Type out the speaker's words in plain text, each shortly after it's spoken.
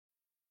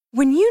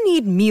When you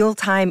need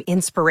mealtime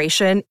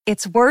inspiration,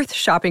 it's worth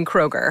shopping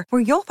Kroger,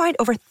 where you'll find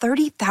over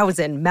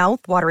 30,000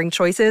 mouth-watering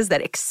choices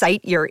that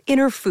excite your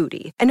inner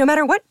foodie. And no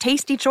matter what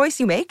tasty choice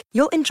you make,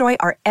 you'll enjoy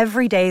our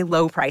everyday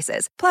low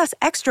prices, plus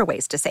extra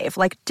ways to save,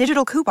 like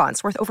digital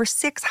coupons worth over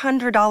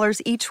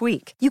 $600 each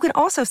week. You can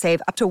also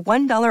save up to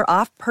 $1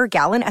 off per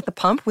gallon at the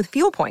pump with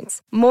fuel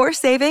points. More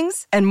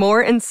savings and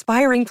more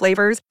inspiring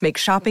flavors make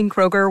shopping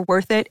Kroger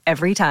worth it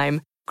every time.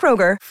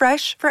 Kroger,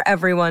 fresh for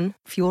everyone.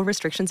 Fuel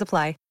restrictions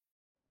apply.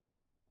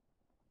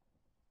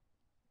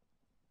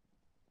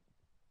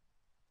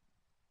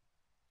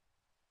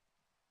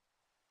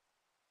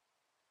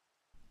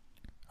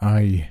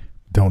 I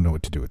don't know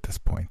what to do at this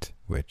point,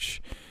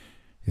 which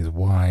is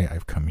why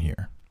I've come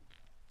here.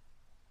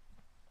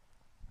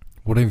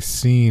 What I've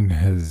seen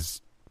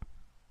has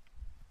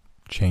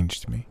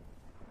changed me.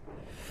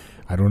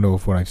 I don't know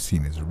if what I've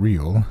seen is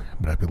real,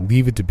 but I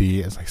believe it to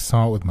be, as I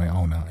saw it with my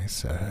own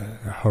eyes,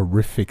 a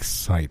horrific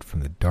sight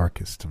from the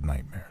darkest of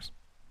nightmares.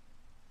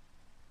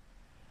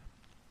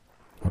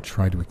 I'll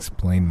try to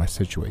explain my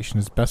situation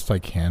as best I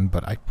can,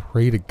 but I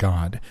pray to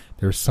God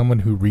there is someone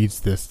who reads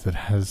this that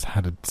has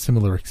had a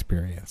similar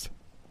experience.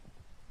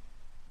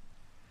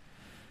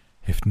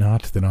 If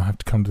not, then I'll have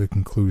to come to the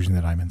conclusion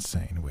that I'm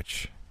insane,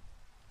 which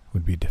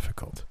would be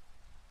difficult.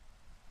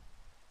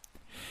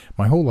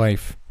 My whole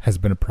life has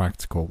been a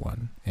practical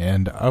one,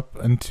 and up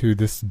until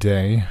this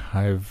day,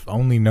 I've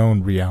only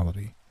known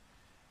reality.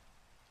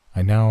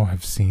 I now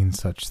have seen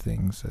such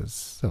things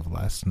as of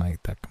last night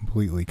that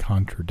completely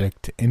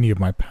contradict any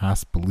of my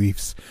past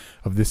beliefs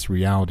of this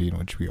reality in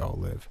which we all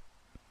live.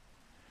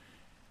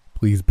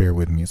 Please bear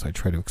with me as I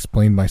try to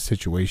explain my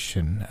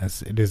situation,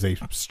 as it is a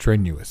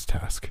strenuous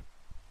task.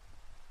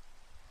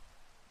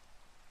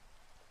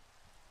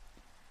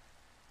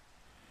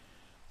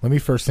 Let me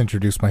first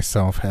introduce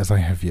myself, as I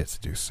have yet to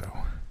do so.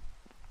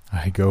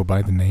 I go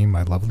by the name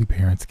my lovely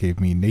parents gave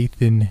me,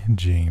 Nathan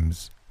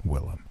James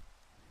Willem.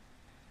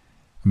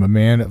 I'm a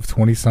man of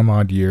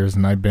 20-some-odd years,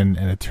 and I've been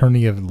an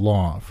attorney at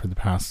law for the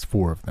past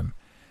 4 of them.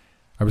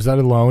 I reside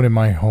alone in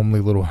my homely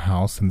little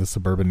house in the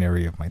suburban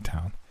area of my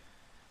town.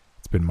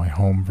 It's been my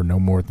home for no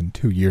more than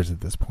 2 years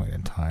at this point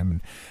in time,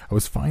 and I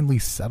was finally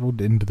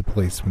settled into the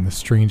place when the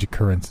strange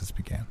occurrences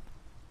began.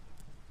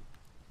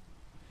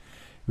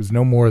 It was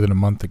no more than a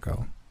month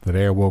ago that I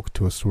awoke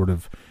to a sort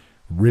of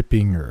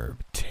ripping or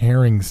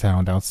tearing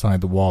sound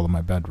outside the wall of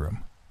my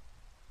bedroom.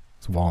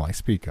 The wall I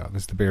speak of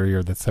is the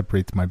barrier that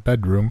separates my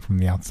bedroom from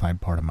the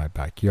outside part of my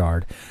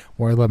backyard,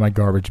 where I let my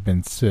garbage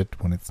bin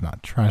sit when it's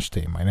not trash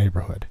day in my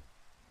neighborhood.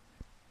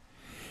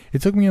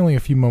 It took me only a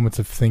few moments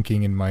of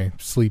thinking in my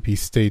sleepy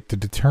state to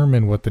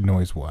determine what the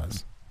noise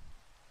was.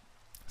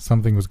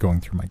 Something was going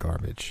through my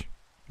garbage.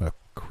 A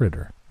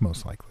critter,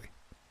 most likely.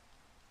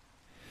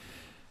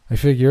 I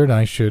figured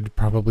I should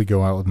probably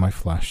go out with my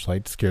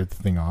flashlight to scare the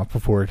thing off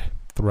before it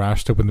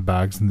thrashed open the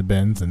bags in the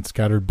bins and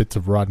scattered bits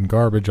of rotten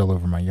garbage all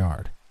over my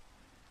yard.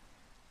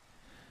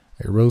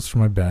 I rose from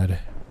my bed,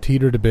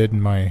 teetered a bit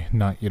in my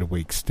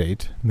not-yet-awake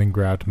state, and then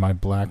grabbed my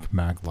black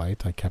mag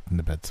light I kept in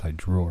the bedside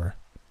drawer.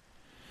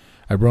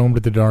 I roamed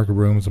the darker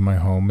rooms of my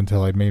home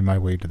until I made my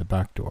way to the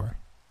back door.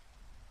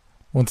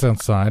 Once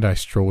outside, I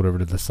strolled over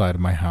to the side of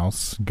my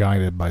house,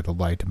 guided by the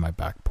light of my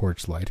back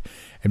porch light,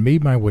 and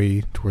made my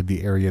way toward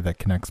the area that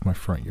connects my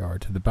front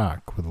yard to the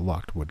back with a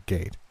locked wood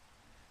gate.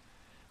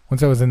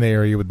 Once I was in the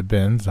area with the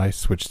bins, I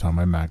switched on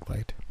my mag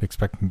light,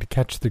 expecting to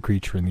catch the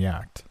creature in the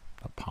act.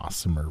 A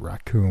possum or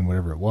raccoon,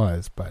 whatever it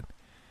was, but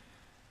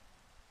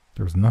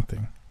there was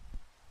nothing.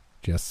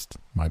 Just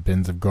my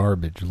bins of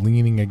garbage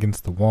leaning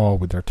against the wall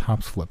with their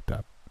tops flipped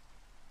up.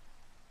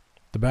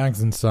 The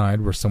bags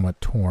inside were somewhat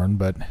torn,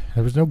 but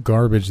there was no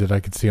garbage that I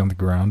could see on the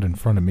ground in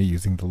front of me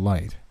using the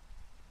light.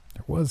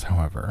 There was,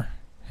 however,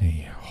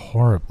 a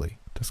horribly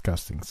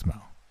disgusting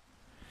smell.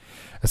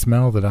 A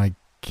smell that I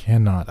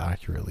cannot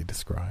accurately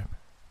describe.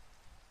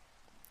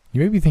 You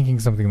may be thinking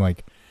something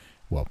like,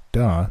 well,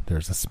 duh,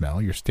 there's a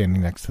smell. You're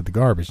standing next to the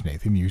garbage,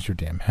 Nathan. Use your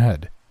damn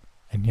head.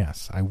 And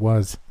yes, I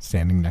was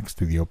standing next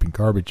to the open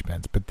garbage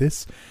bins, but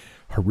this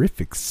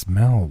horrific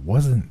smell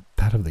wasn't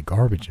that of the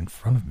garbage in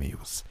front of me.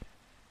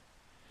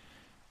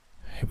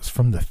 It was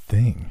from the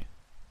thing.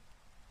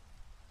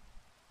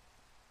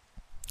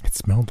 It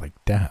smelled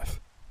like death.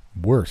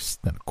 Worse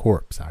than a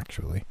corpse,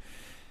 actually.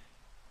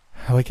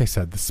 Like I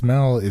said, the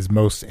smell is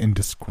most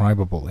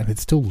indescribable, and it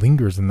still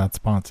lingers in that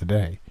spot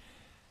today.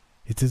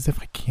 It's as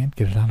if I can't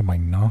get it out of my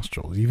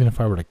nostrils, even if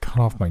I were to cut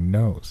off my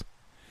nose.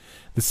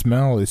 The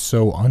smell is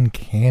so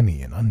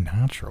uncanny and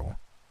unnatural.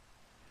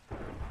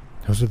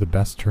 Those are the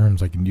best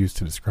terms I can use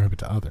to describe it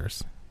to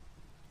others.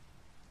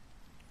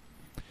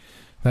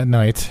 That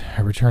night,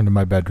 I returned to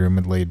my bedroom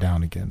and laid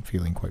down again,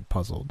 feeling quite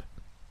puzzled.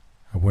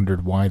 I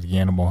wondered why the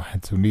animal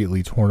had so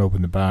neatly torn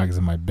open the bags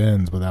in my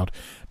bins without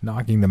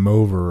knocking them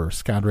over or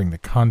scattering the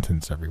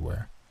contents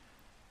everywhere.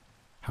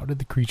 How did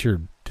the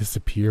creature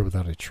disappear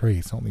without a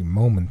trace only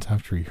moments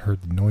after he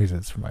heard the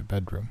noises from my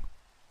bedroom,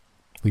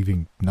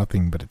 leaving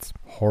nothing but its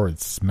horrid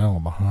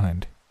smell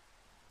behind?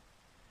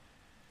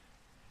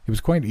 It was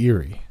quite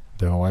eerie,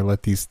 though I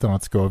let these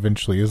thoughts go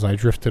eventually as I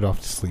drifted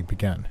off to sleep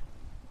again.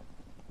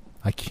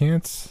 I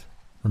can't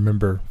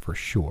remember for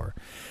sure,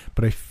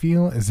 but I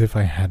feel as if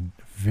I had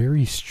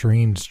very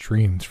strange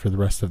dreams for the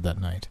rest of that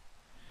night.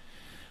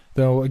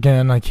 Though,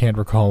 again, I can't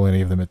recall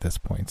any of them at this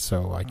point,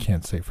 so I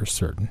can't say for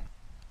certain.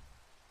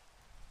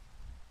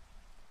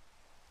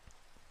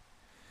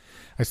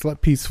 I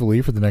slept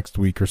peacefully for the next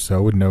week or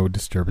so with no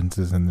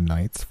disturbances in the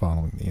nights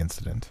following the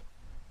incident.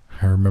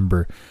 I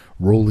remember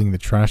rolling the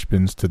trash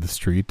bins to the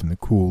street in the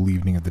cool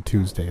evening of the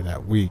Tuesday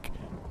that week.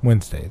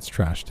 Wednesday, it's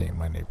trash day in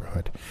my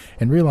neighborhood,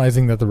 and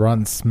realizing that the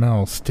rotten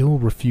smell still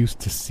refused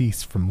to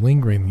cease from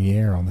lingering in the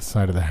air on the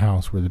side of the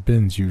house where the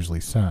bins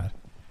usually sat.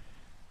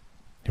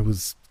 It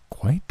was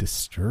quite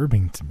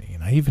disturbing to me,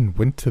 and I even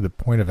went to the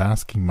point of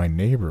asking my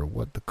neighbor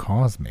what the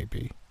cause may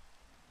be.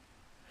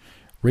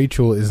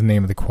 Rachel is the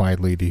name of the quiet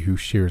lady who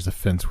shares a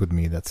fence with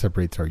me that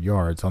separates our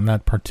yards on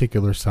that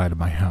particular side of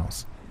my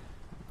house.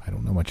 I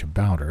don't know much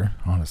about her,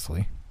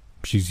 honestly.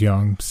 She's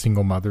young,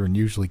 single mother, and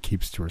usually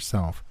keeps to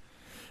herself.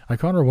 I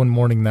caught her one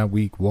morning that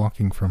week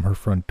walking from her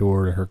front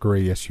door to her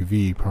gray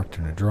SUV parked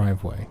in her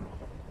driveway.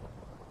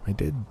 I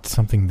did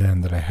something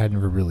then that I hadn't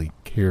ever really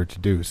cared to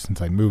do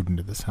since I moved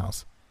into this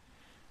house.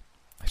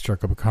 I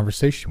struck up a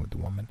conversation with the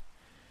woman.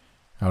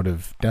 Out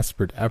of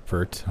desperate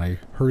effort, I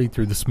hurried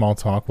through the small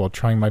talk while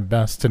trying my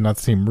best to not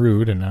seem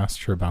rude and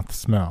asked her about the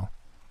smell.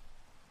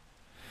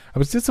 I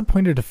was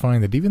disappointed to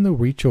find that even though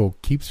Rachel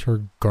keeps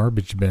her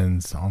garbage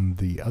bins on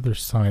the other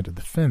side of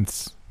the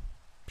fence,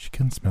 she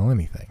couldn't smell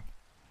anything.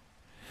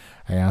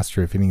 I asked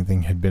her if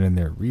anything had been in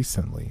there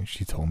recently, and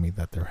she told me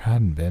that there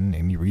hadn't been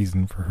any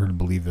reason for her to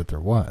believe that there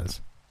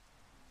was.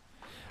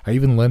 I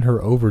even led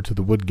her over to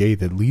the wood gate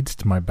that leads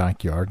to my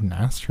backyard and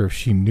asked her if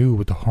she knew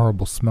what the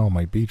horrible smell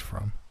might be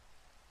from.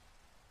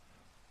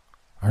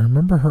 I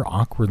remember her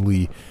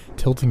awkwardly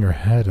tilting her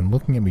head and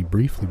looking at me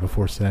briefly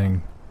before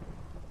saying,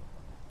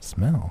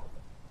 "Smell?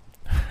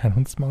 I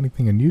don't smell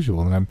anything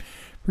unusual, and I'm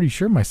pretty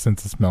sure my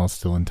sense of smell is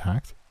still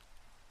intact."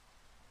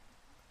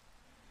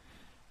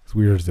 As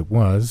weird as it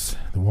was,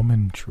 the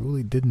woman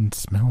truly didn't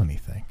smell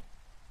anything.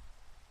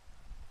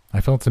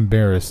 I felt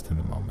embarrassed in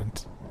the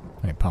moment.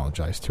 I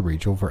apologized to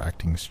Rachel for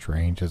acting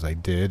strange as I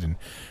did and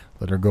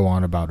let her go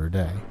on about her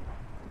day.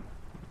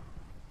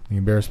 The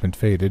embarrassment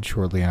faded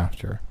shortly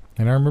after,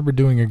 and I remember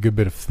doing a good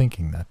bit of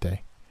thinking that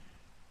day.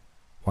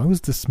 Why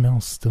was the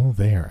smell still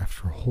there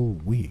after a whole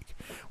week?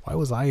 Why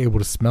was I able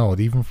to smell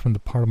it even from the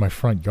part of my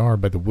front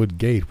yard by the wood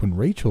gate when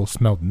Rachel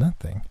smelled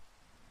nothing?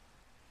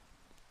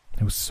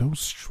 It was so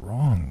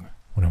strong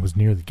when I was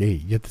near the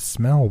gate, yet the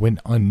smell went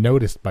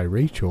unnoticed by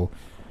Rachel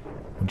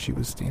when she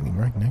was standing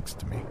right next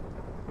to me.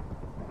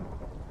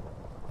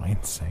 Am I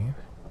insane?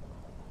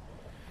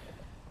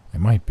 I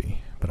might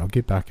be, but I'll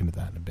get back into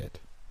that in a bit.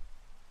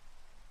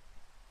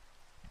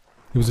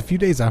 It was a few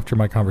days after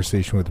my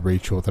conversation with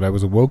Rachel that I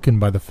was awoken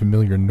by the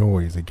familiar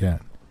noise again.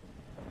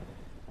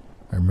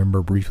 I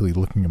remember briefly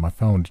looking at my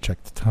phone to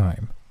check the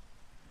time.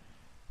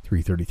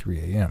 3:33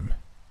 a.m.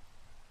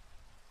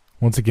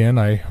 Once again,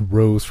 I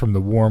rose from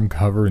the warm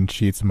cover and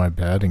sheets of my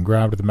bed and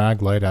grabbed the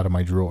mag light out of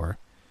my drawer.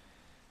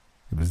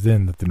 It was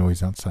then that the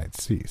noise outside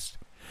ceased,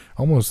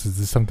 almost as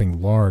if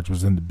something large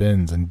was in the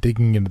bins and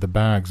digging into the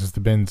bags as the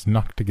bins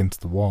knocked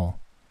against the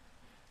wall.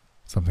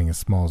 Something as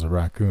small as a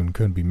raccoon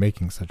couldn't be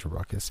making such a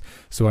ruckus,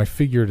 so I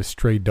figured a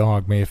stray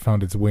dog may have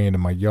found its way into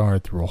my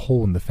yard through a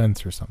hole in the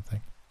fence or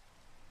something.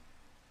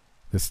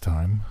 This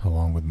time,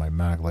 along with my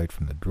mag light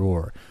from the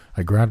drawer,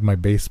 I grabbed my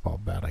baseball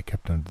bat I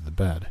kept under the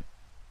bed.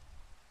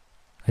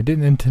 I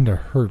didn't intend to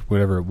hurt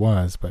whatever it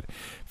was, but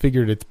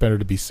figured it's better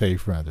to be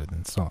safe rather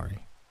than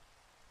sorry.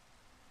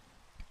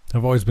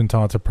 I've always been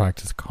taught to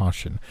practice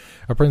caution,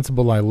 a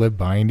principle I live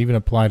by and even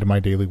apply to my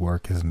daily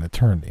work as an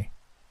attorney.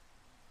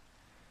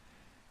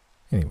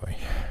 Anyway,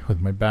 with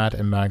my bat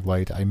and mag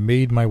light, I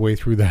made my way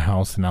through the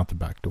house and out the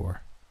back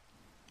door.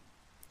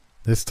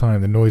 This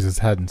time the noises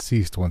hadn't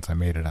ceased once I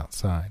made it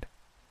outside.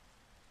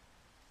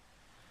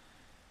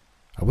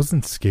 I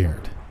wasn't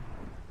scared,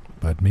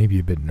 but maybe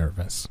a bit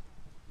nervous.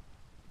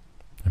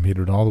 I made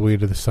it all the way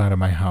to the side of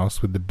my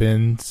house with the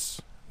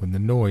bins when the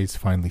noise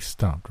finally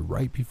stopped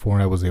right before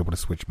I was able to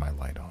switch my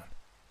light on.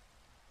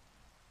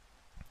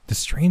 The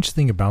strange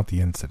thing about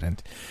the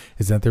incident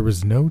is that there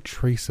was no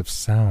trace of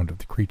sound of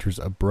the creature's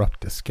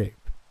abrupt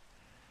escape.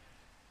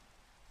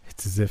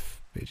 It's as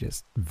if it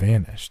just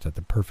vanished at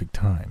the perfect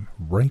time,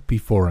 right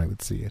before I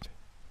would see it.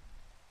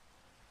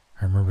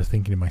 I remember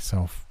thinking to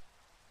myself,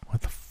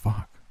 what the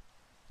fuck?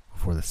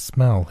 Before the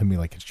smell hit me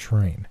like a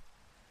train.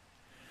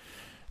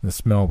 The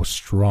smell was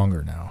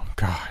stronger now.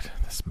 God,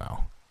 the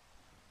smell.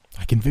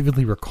 I can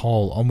vividly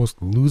recall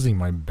almost losing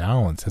my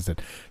balance as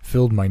it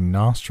filled my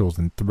nostrils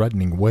in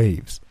threatening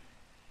waves.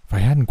 If I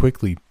hadn't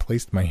quickly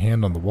placed my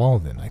hand on the wall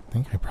then, I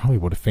think I probably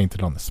would have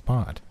fainted on the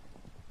spot.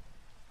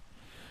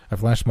 I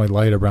flashed my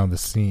light around the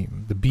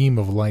seam, the beam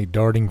of light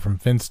darting from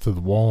fence to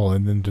the wall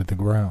and then to the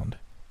ground.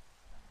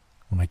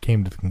 When I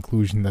came to the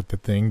conclusion that the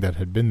thing that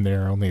had been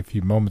there only a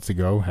few moments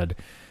ago had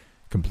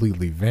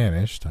completely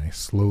vanished, I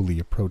slowly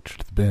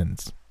approached the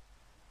bins.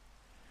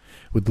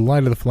 With the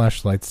light of the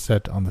flashlight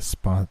set on the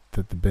spot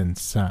that the bin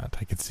sat,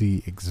 I could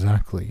see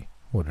exactly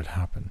what had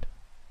happened.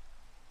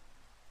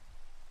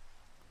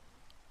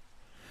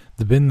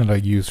 The bin that I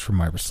used for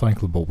my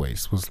recyclable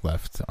waste was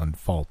left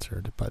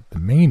unfaltered, but the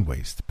main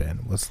waste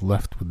bin was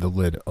left with the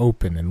lid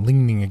open and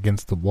leaning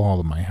against the wall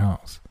of my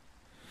house.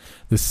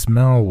 The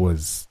smell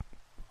was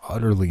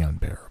utterly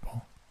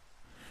unbearable.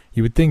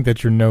 You would think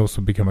that your nose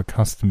would become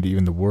accustomed to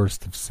even the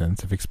worst of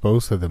scents if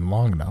exposed to them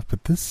long enough,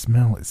 but this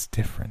smell is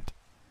different.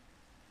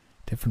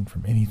 Different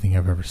from anything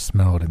I've ever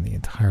smelled in the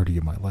entirety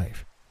of my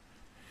life.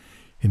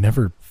 It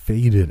never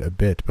faded a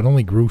bit, but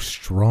only grew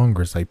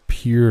stronger as I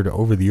peered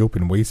over the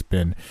open waste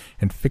bin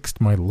and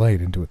fixed my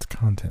light into its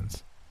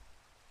contents.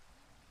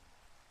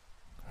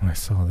 What I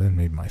saw then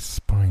made my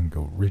spine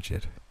go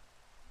rigid.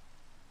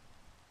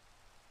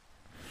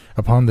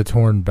 Upon the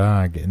torn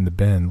bag in the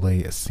bin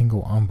lay a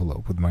single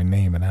envelope with my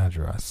name and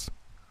address.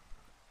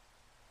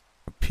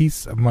 A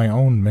piece of my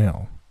own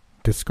mail,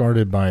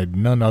 discarded by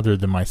none other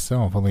than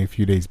myself only a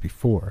few days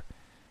before.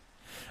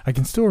 I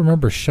can still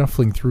remember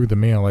shuffling through the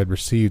mail I'd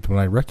received when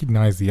I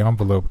recognized the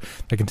envelope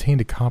that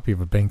contained a copy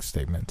of a bank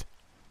statement.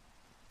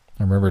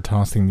 I remember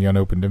tossing the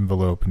unopened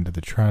envelope into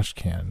the trash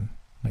can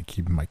I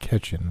keep in my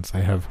kitchen, as I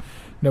have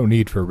no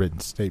need for a written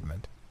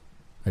statement.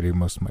 I do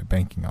most of my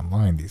banking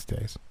online these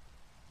days.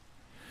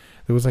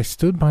 Though as I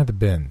stood by the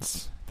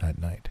bins that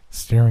night,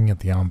 staring at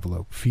the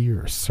envelope,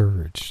 fear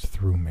surged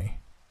through me.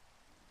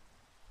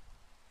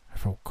 I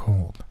felt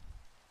cold.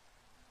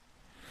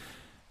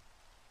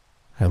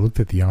 I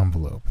looked at the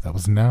envelope that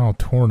was now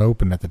torn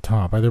open at the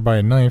top, either by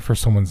a knife or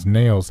someone's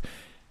nails,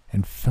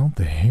 and felt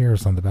the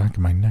hairs on the back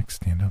of my neck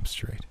stand up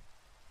straight.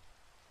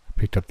 I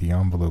picked up the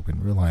envelope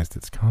and realized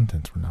its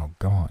contents were now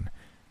gone.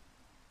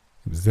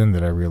 It was then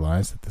that I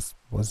realized that this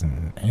wasn't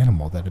an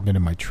animal that had been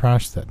in my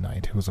trash that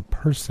night. It was a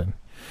person.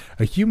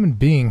 A human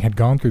being had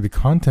gone through the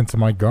contents of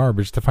my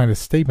garbage to find a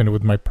statement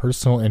with my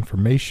personal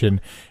information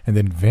and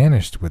then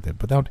vanished with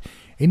it without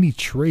any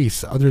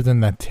trace other than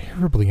that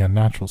terribly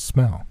unnatural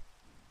smell.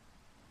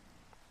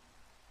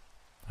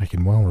 I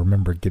can well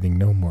remember getting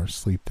no more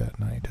sleep that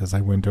night as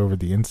I went over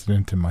the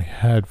incident in my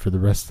head for the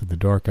rest of the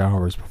dark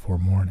hours before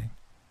morning.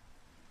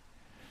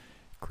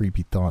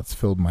 Creepy thoughts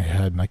filled my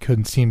head, and I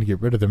couldn't seem to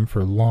get rid of them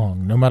for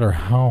long, no matter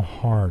how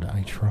hard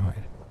I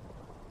tried.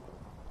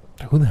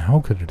 Who the hell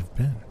could it have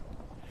been?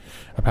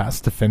 A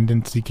past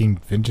defendant seeking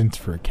vengeance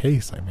for a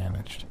case, I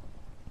managed.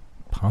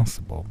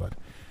 Possible, but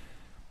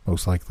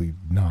most likely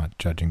not,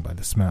 judging by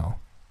the smell.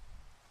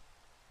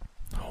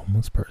 A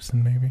homeless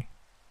person, maybe?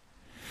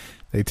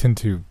 They tend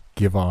to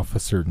give off a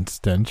certain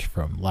stench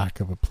from lack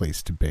of a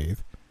place to bathe.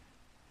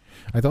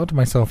 I thought to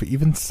myself,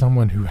 even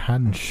someone who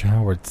hadn't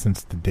showered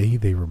since the day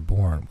they were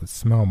born would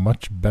smell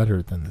much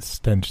better than the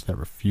stench that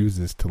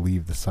refuses to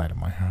leave the side of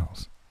my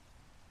house.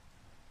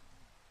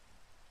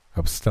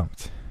 I was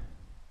stumped.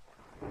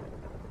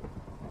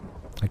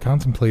 I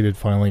contemplated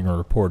filing a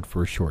report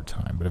for a short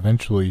time, but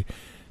eventually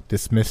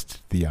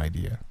dismissed the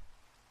idea.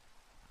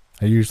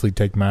 I usually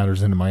take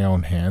matters into my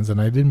own hands, and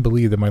I didn't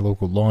believe that my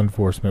local law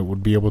enforcement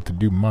would be able to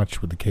do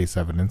much with the case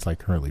evidence I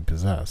currently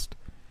possessed.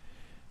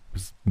 There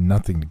was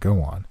nothing to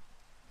go on.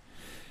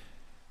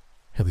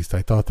 At least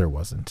I thought there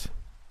wasn't,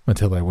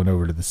 until I went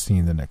over to the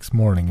scene the next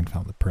morning and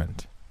found the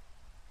print.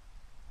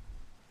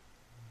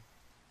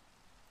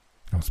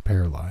 I was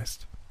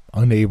paralyzed,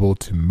 unable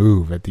to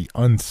move at the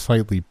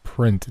unsightly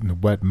print in the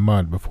wet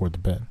mud before the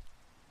bin.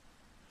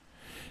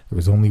 There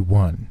was only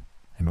one,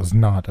 and was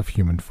not of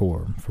human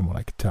form, from what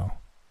I could tell.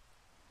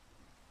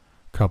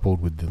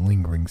 Coupled with the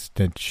lingering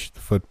stench, the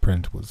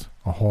footprint was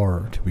a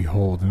horror to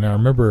behold, and I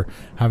remember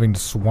having to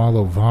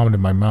swallow vomit in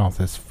my mouth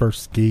as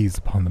first gaze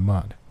upon the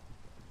mud.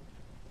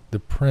 The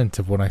print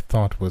of what I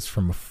thought was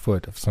from a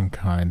foot of some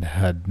kind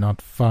had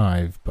not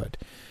 5, but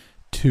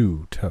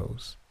 2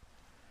 toes.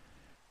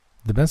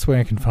 The best way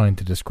I can find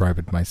to describe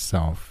it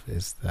myself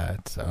is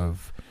that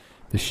of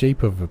the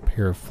shape of a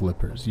pair of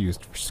flippers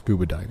used for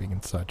scuba diving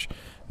and such,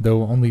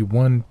 though only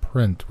one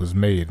print was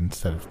made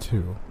instead of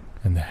 2,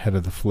 and the head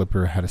of the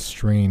flipper had a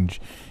strange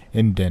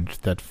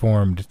indent that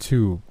formed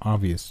 2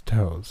 obvious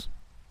toes.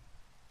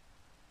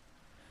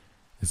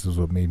 This was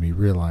what made me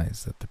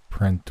realize that the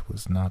print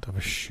was not of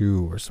a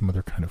shoe or some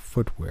other kind of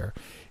footwear.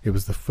 It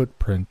was the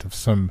footprint of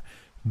some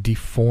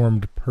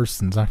deformed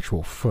person's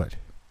actual foot.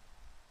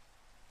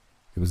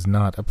 It was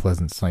not a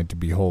pleasant sight to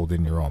behold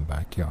in your own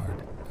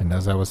backyard, and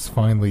as I was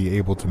finally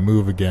able to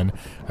move again,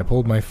 I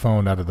pulled my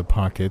phone out of the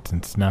pocket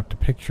and snapped a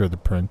picture of the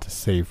print to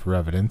save for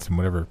evidence in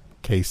whatever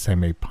case I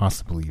may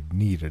possibly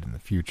need it in the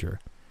future.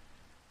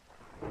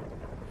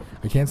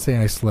 I can't say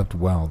I slept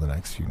well the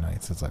next few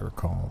nights, as I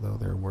recall, though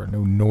there were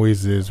no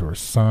noises or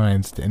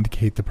signs to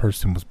indicate the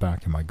person was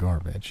back in my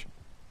garbage.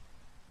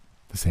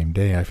 The same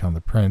day I found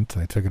the print,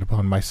 I took it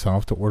upon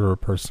myself to order a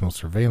personal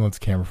surveillance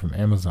camera from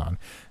Amazon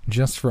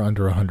just for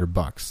under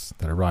 $100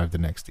 that arrived the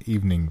next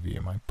evening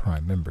via my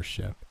Prime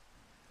membership.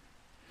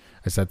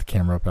 I set the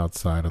camera up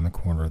outside on the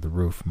corner of the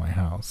roof of my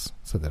house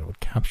so that it would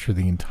capture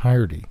the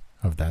entirety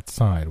of that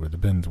side where the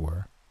bins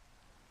were.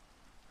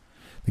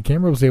 The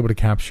camera was able to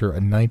capture a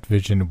night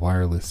vision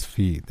wireless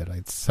feed that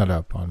I'd set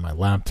up on my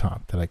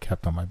laptop that I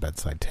kept on my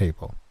bedside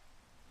table.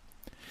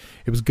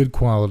 It was good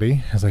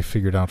quality, as I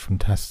figured out from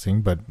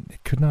testing, but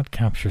it could not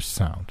capture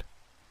sound.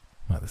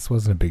 Well, this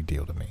wasn't a big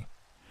deal to me.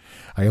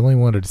 I only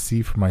wanted to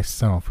see for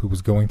myself who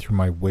was going through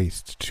my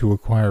waste to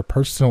acquire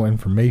personal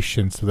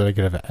information so that I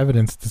could have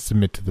evidence to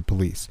submit to the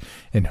police,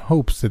 in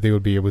hopes that they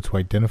would be able to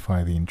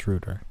identify the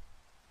intruder.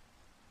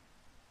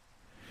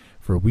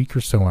 For a week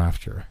or so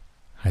after,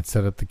 I'd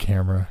set up the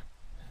camera,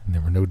 and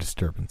there were no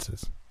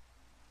disturbances.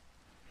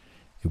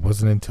 It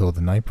wasn't until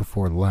the night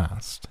before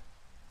last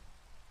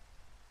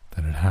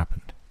that it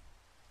happened.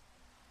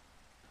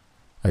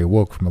 I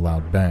awoke from a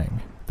loud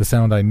bang, the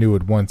sound I knew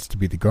at once to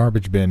be the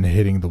garbage bin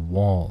hitting the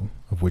wall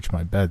of which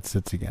my bed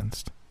sits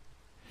against.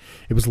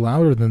 It was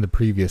louder than the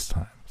previous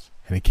times,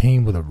 and it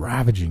came with a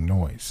ravaging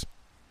noise.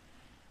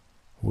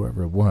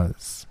 Whoever it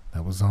was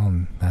that was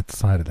on that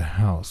side of the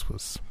house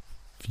was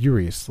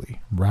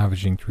furiously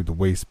ravaging through the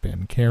waste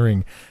bin,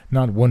 caring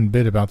not one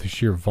bit about the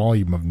sheer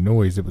volume of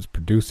noise it was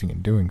producing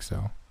in doing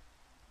so.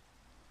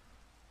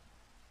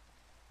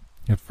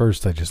 At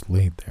first I just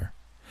laid there,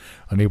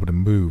 unable to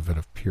move out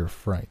of pure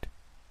fright.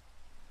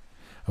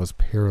 I was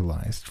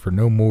paralyzed for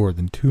no more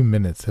than 2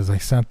 minutes as I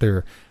sat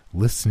there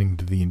listening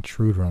to the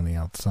intruder on the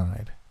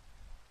outside.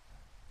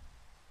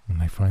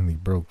 When I finally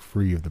broke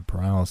free of the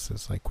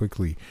paralysis, I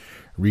quickly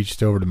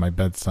reached over to my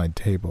bedside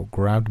table,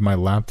 grabbed my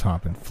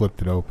laptop, and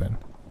flipped it open.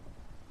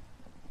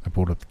 I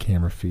pulled up the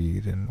camera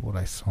feed, and what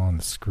I saw on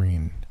the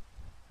screen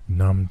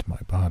numbed my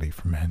body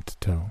from head to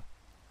toe.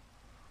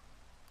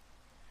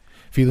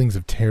 Feelings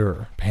of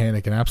terror,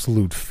 panic, and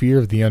absolute fear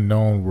of the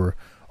unknown were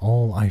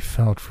all I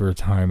felt for a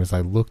time as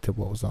I looked at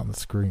what was on the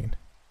screen,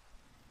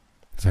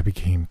 as I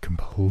became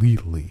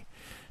completely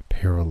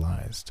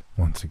paralyzed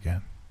once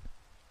again.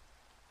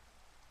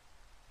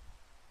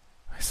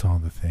 I saw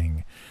the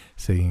thing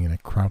sitting in a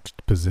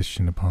crouched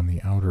position upon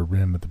the outer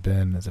rim of the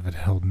bin as if it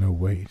held no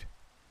weight.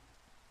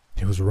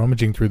 It was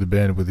rummaging through the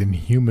bin with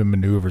inhuman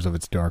maneuvers of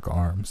its dark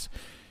arms.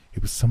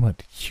 It was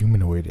somewhat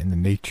humanoid in the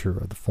nature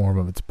of the form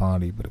of its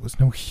body, but it was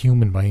no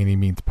human by any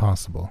means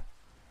possible.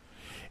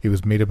 It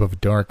was made up of a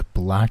dark,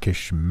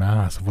 blackish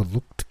mass of what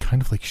looked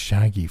kind of like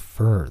shaggy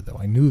fur, though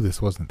I knew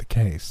this wasn't the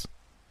case.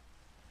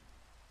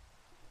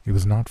 It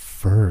was not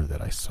fur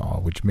that I saw,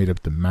 which made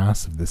up the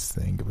mass of this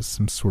thing. It was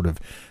some sort of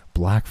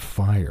black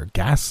fire,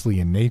 ghastly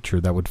in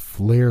nature, that would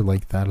flare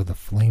like that of the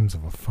flames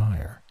of a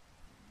fire.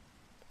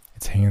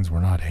 Its hands were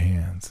not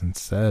hands.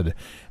 Instead,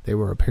 they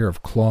were a pair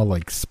of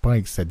claw-like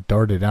spikes that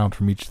darted out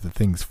from each of the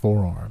thing's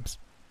forearms.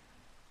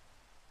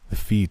 The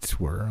feet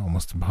were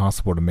almost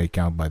impossible to make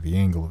out by the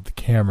angle of the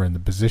camera, and the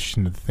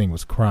position of the thing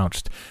was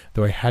crouched,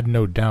 though I had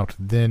no doubt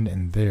then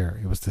and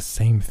there it was the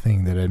same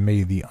thing that had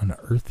made the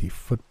unearthly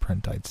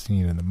footprint I'd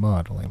seen in the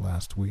mud only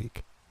last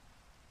week.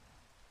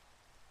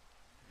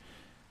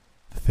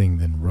 The thing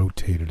then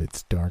rotated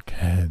its dark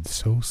head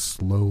so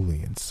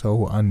slowly and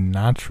so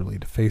unnaturally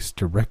to face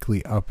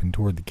directly up and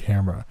toward the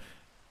camera.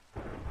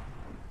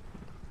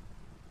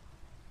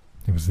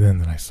 It was then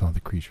that I saw the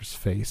creature's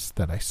face,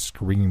 that I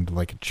screamed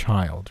like a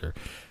child, or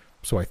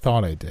so I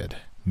thought I did.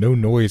 No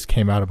noise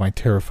came out of my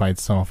terrified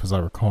self, as I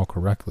recall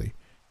correctly.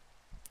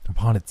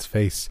 Upon its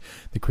face,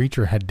 the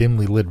creature had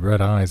dimly lit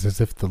red eyes, as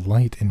if the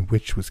light in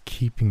which was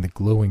keeping the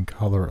glowing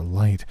color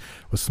alight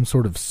was some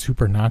sort of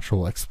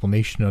supernatural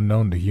explanation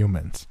unknown to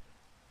humans.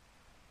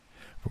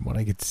 From what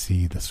I could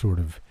see, the sort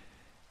of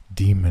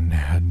demon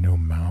had no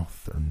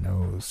mouth or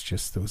nose,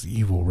 just those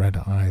evil red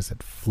eyes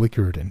that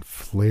flickered and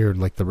flared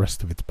like the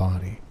rest of its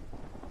body.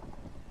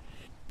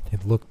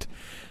 It looked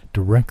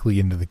directly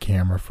into the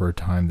camera for a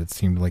time that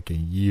seemed like a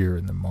year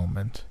in the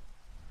moment,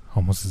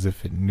 almost as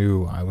if it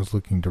knew I was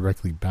looking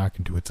directly back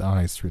into its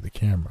eyes through the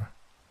camera.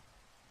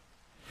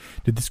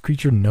 Did this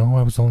creature know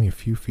I was only a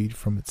few feet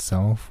from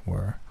itself,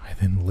 where I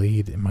then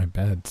laid in my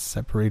bed,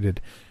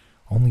 separated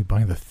only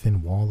by the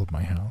thin wall of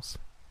my house?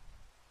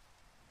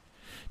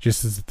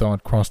 Just as the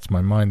thought crossed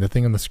my mind, the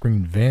thing on the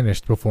screen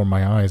vanished before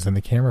my eyes, and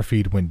the camera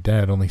feed went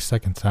dead only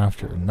seconds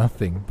after.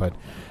 Nothing but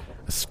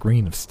a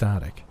screen of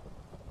static.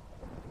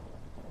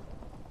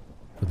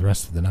 For the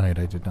rest of the night,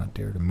 I did not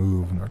dare to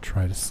move nor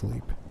try to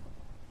sleep.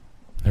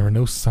 There were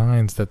no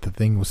signs that the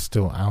thing was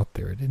still out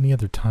there at any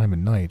other time of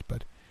night,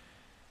 but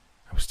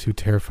I was too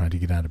terrified to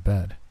get out of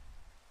bed.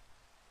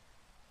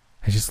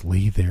 I just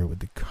lay there with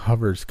the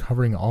covers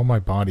covering all my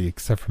body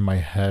except for my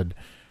head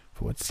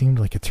for what seemed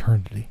like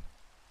eternity.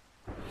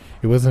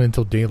 It wasn't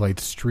until daylight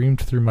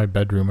streamed through my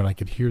bedroom and I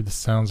could hear the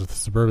sounds of the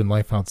suburban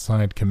life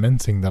outside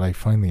commencing that I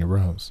finally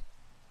arose.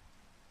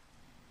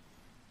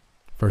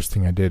 First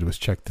thing I did was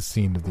check the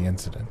scene of the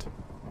incident.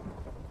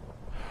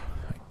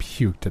 I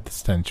puked at the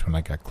stench when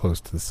I got close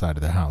to the side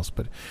of the house,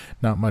 but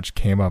not much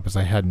came up as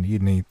I hadn't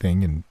eaten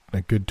anything in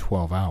a good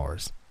 12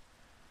 hours.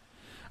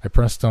 I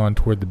pressed on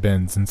toward the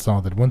bins and saw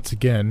that once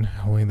again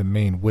only the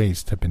main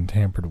waste had been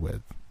tampered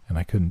with, and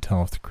I couldn't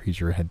tell if the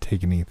creature had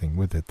taken anything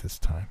with it this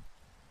time.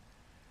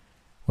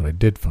 What I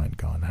did find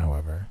gone,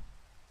 however,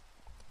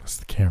 was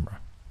the camera.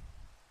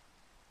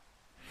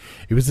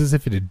 It was as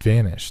if it had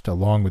vanished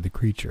along with the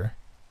creature.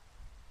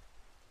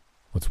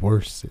 What's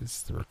worse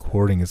is the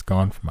recording is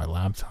gone from my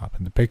laptop,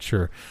 and the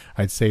picture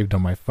I'd saved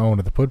on my phone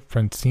of the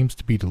footprint seems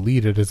to be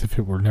deleted as if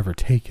it were never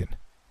taken.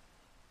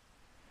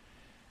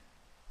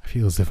 I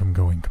feel as if I'm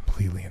going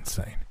completely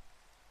insane.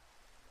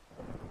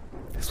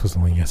 This was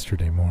only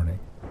yesterday morning.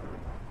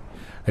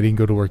 I didn't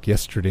go to work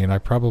yesterday, and I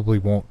probably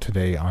won't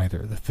today either.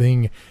 The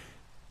thing...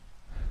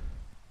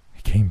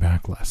 It came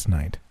back last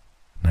night,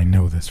 and I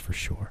know this for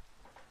sure.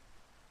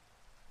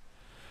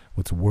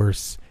 What's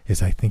worse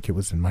is I think it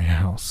was in my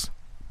house,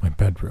 my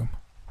bedroom.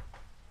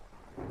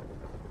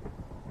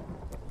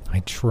 I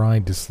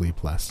tried to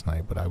sleep last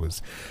night, but I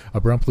was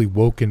abruptly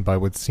woken by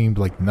what seemed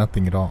like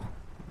nothing at all.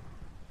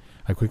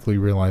 I quickly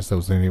realized I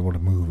was unable to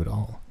move at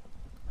all.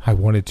 I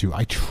wanted to.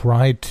 I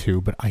tried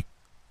to, but I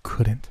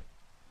couldn't.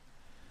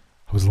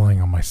 I was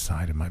lying on my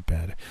side in my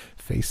bed,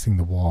 facing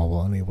the wall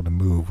while unable to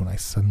move, when I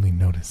suddenly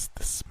noticed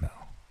the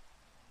smell.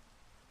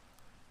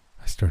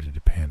 I started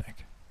to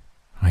panic.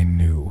 I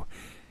knew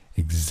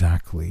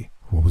exactly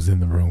what was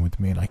in the room with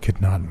me, and I could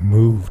not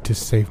move to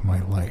save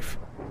my life.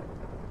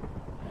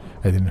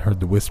 I then heard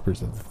the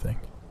whispers of the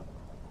thing.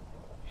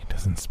 It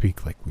doesn't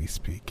speak like we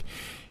speak.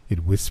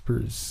 It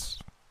whispers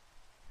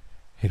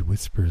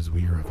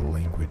we are of a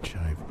language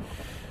I've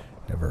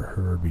never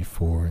heard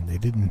before, and they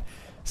didn't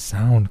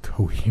sound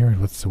coherent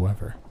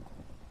whatsoever.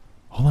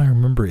 All I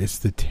remember is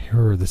the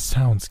terror the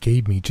sounds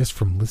gave me just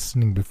from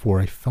listening before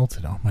I felt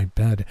it on my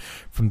bed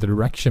from the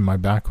direction my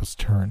back was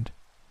turned.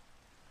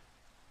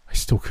 I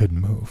still couldn't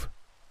move,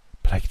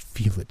 but I could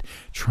feel it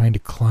trying to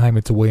climb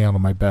its way out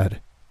of my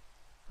bed.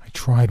 I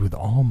tried with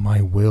all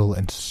my will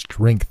and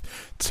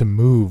strength to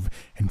move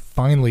and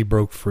finally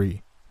broke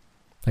free.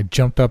 I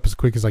jumped up as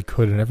quick as I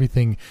could, and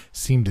everything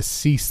seemed to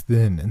cease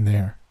then and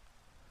there.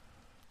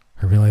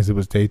 I realized it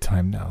was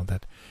daytime now,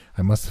 that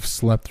I must have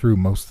slept through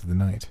most of the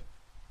night.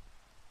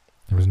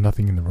 There was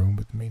nothing in the room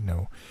with me.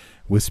 No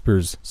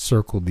whispers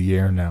circled the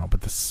air now,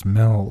 but the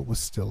smell was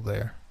still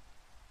there.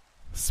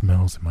 The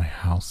smell's in my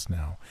house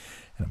now,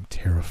 and I'm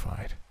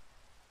terrified.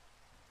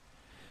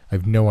 I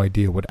have no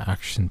idea what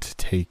action to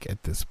take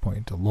at this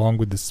point. Along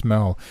with the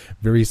smell,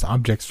 various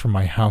objects from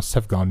my house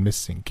have gone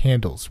missing.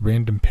 Candles,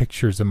 random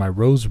pictures, and my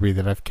rosary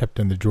that I've kept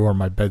in the drawer of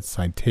my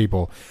bedside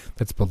table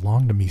that's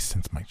belonged to me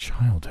since my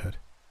childhood.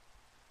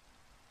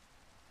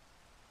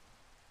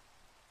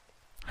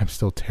 I'm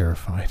still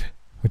terrified,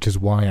 which is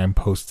why I'm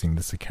posting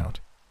this account.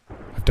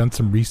 I've done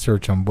some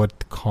research on what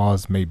the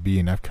cause may be,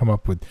 and I've come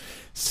up with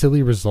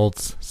silly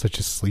results such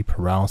as sleep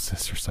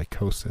paralysis or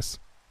psychosis.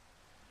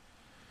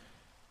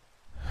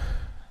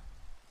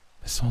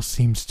 This all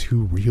seems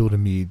too real to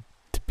me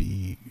to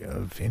be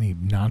of any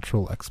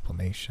natural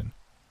explanation.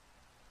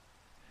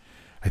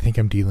 I think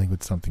I'm dealing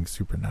with something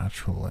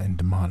supernatural and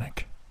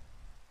demonic.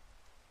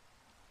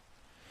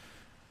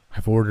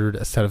 I've ordered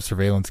a set of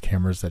surveillance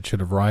cameras that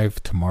should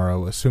arrive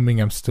tomorrow,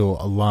 assuming I'm still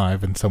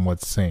alive and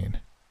somewhat sane.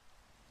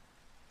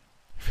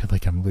 I feel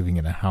like I'm living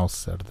in a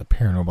house out of the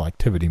Paranormal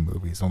Activity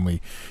movies,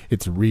 only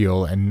it's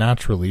real and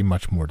naturally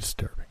much more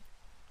disturbing.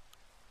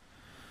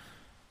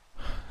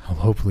 I'll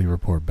hopefully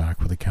report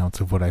back with accounts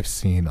of what I've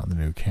seen on the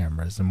new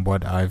cameras and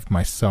what I've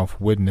myself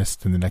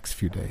witnessed in the next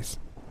few days.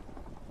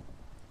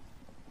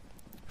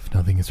 If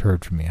nothing is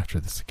heard from me after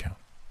this account,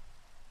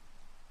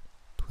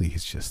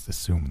 please just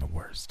assume the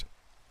worst.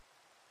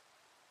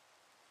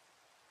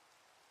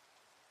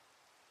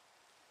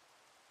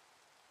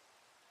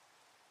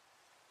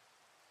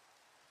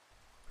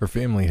 Her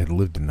family had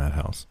lived in that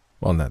house,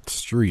 on that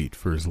street,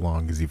 for as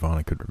long as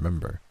Ivana could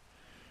remember.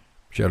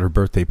 She had her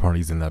birthday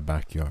parties in that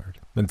backyard,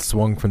 then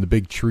swung from the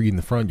big tree in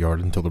the front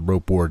yard until the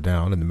rope wore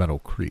down and the metal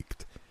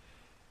creaked.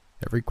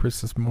 Every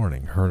Christmas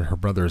morning, her and her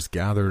brothers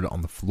gathered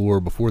on the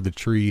floor before the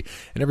tree,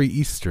 and every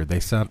Easter they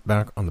sat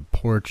back on the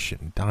porch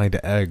and dyed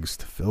eggs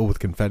to fill with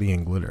confetti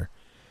and glitter.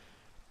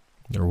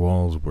 Their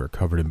walls were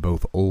covered in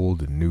both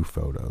old and new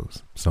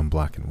photos, some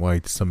black and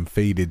white, some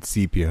faded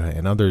sepia,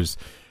 and others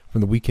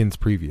from the weekends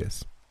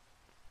previous.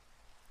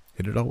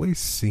 It had always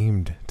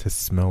seemed to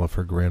smell of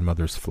her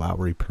grandmother's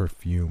flowery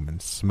perfume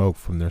and smoke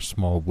from their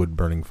small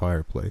wood-burning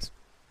fireplace.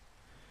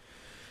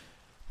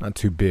 Not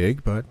too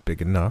big, but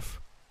big enough,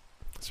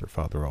 as her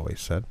father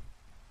always said.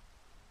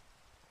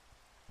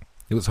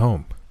 It was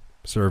home,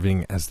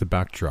 serving as the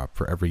backdrop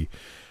for every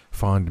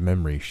fond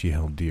memory she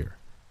held dear.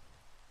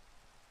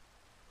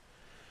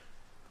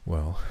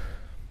 Well,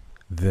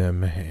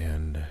 them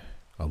and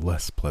a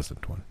less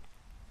pleasant one.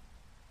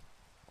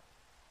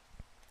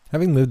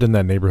 Having lived in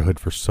that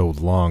neighborhood for so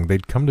long,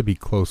 they'd come to be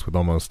close with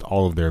almost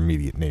all of their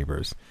immediate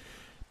neighbors.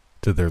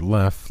 To their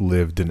left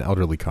lived an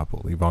elderly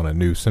couple Ivana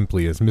knew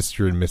simply as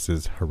Mr. and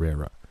Mrs.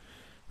 Herrera,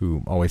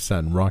 who always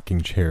sat in rocking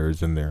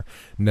chairs in their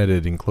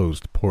netted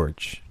enclosed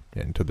porch,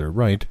 and to their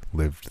right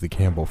lived the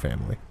Campbell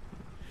family.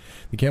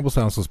 The Campbell's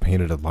house was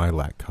painted a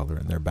lilac color,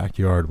 and their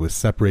backyard was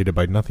separated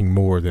by nothing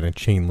more than a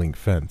chain-link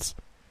fence.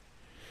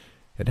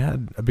 It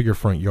had a bigger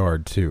front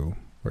yard, too,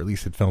 or at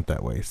least it felt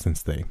that way,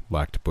 since they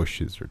lacked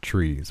bushes or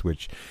trees,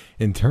 which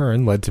in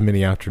turn led to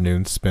many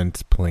afternoons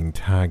spent playing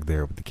tag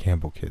there with the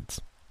Campbell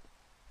kids.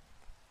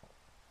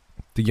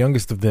 The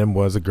youngest of them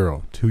was a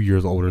girl, 2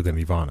 years older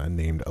than Ivana,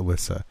 named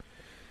Alyssa.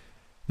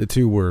 The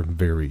two were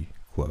very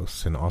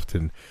close and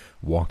often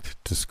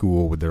walked to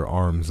school with their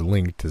arms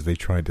linked as they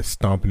tried to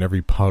stomp in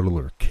every puddle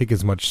or kick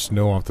as much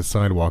snow off the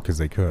sidewalk as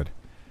they could.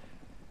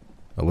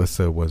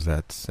 Alyssa was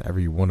at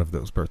every one of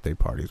those birthday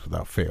parties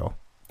without fail,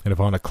 and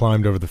Ivana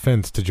climbed over the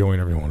fence to join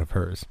every one of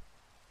hers.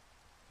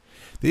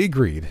 They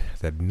agreed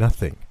that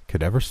nothing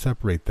could ever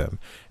separate them,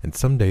 and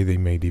someday they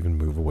might even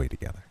move away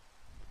together.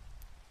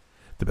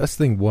 The best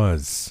thing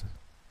was,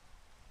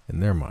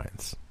 in their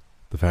minds,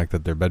 the fact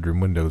that their bedroom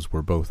windows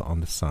were both on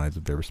the sides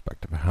of their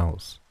respective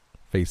house,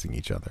 facing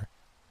each other.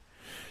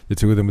 The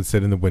two of them would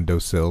sit in the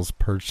windowsills,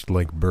 perched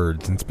like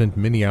birds, and spent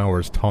many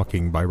hours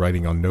talking by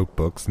writing on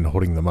notebooks and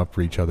holding them up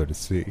for each other to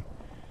see.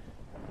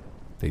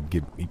 They'd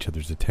give each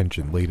other's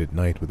attention late at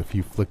night with a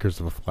few flickers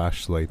of a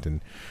flashlight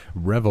and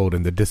reveled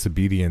in the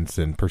disobedience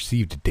and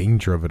perceived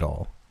danger of it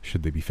all,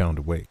 should they be found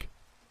awake.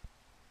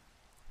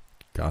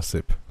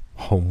 Gossip,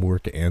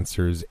 homework,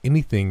 answers,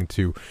 anything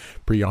to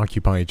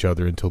preoccupy each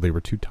other until they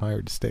were too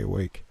tired to stay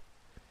awake.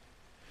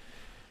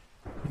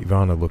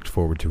 Ivana looked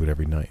forward to it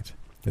every night,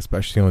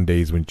 especially on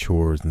days when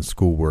chores and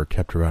schoolwork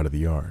kept her out of the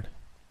yard.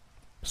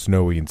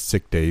 Snowy and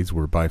sick days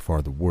were by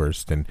far the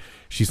worst, and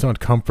she sought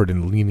comfort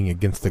in leaning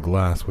against the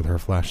glass with her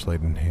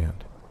flashlight in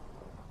hand.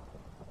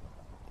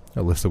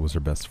 Alyssa was her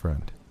best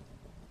friend,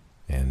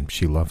 and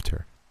she loved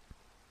her.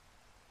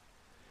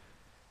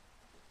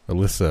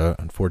 Alyssa,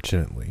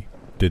 unfortunately,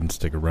 didn't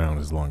stick around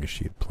as long as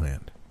she had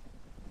planned.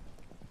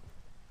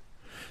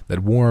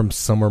 That warm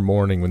summer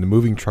morning when the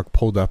moving truck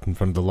pulled up in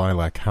front of the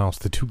lilac house,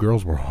 the two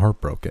girls were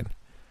heartbroken.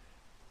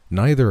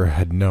 Neither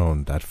had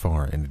known that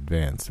far in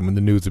advance, and when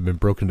the news had been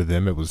broken to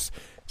them, it was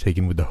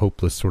taken with the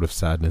hopeless sort of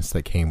sadness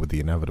that came with the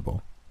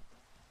inevitable.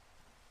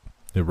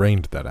 It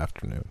rained that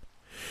afternoon,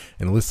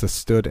 and Alyssa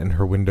stood in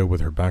her window with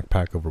her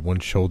backpack over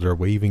one shoulder,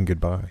 waving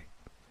goodbye.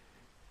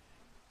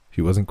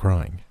 She wasn't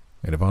crying,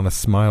 and Ivana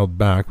smiled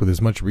back with as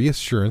much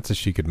reassurance as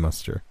she could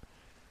muster.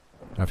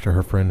 After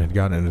her friend had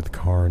gotten into the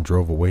car and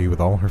drove away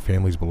with all her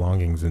family's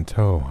belongings in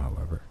tow,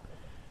 however,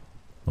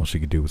 all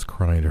she could do was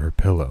cry into her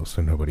pillow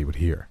so nobody would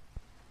hear.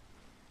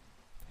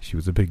 She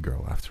was a big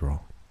girl, after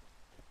all.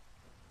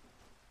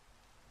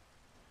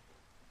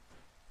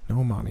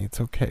 "No, Mommy, it's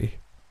okay.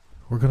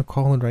 We're going to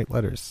call and write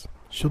letters.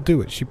 She'll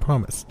do it, she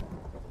promised."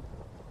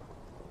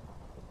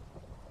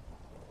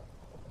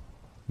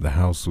 The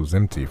house was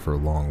empty for a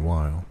long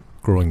while,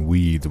 growing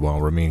weeds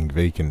while remaining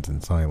vacant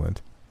and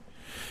silent.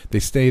 They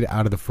stayed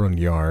out of the front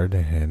yard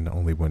and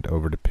only went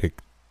over to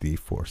pick the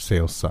for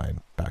sale sign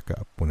back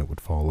up when it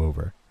would fall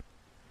over.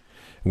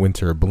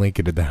 Winter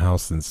blanketed the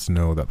house in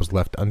snow that was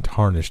left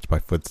untarnished by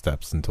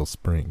footsteps until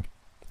spring.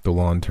 The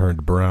lawn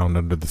turned brown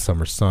under the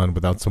summer sun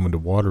without someone to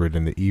water it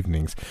in the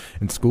evenings,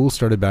 and school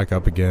started back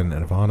up again,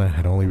 and Ivana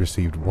had only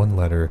received one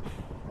letter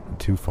and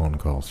 2 phone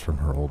calls from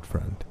her old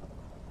friend.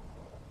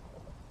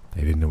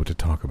 They didn't know what to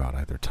talk about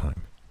either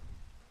time.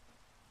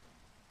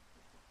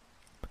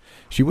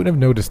 She wouldn't have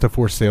noticed a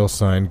for sale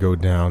sign go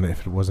down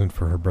if it wasn't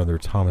for her brother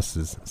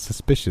Thomas's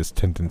suspicious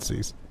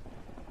tendencies.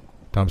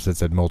 Thomas had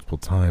said multiple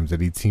times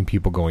that he'd seen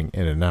people going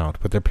in and out,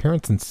 but their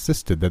parents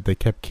insisted that they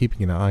kept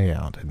keeping an eye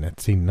out and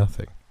had seen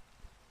nothing.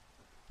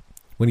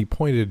 When he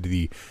pointed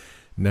the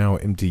now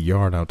empty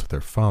yard out to their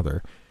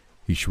father,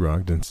 he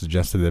shrugged and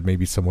suggested that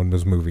maybe someone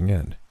was moving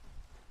in.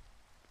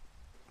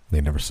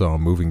 They never saw a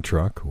moving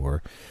truck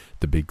or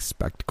the big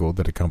spectacle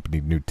that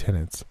accompanied new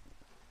tenants.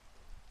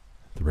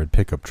 The red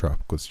pickup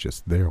truck was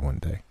just there one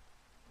day.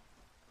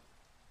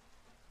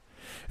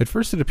 At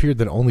first it appeared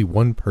that only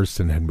one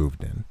person had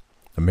moved in.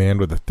 A man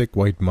with a thick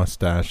white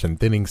mustache and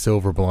thinning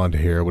silver blonde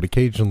hair would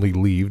occasionally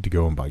leave to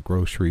go and buy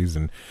groceries,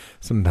 and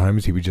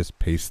sometimes he would just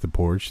pace the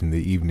porch in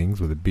the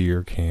evenings with a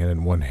beer can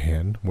in one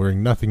hand,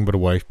 wearing nothing but a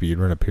wife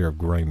beater and a pair of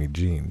grimy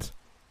jeans.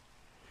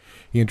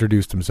 He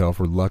introduced himself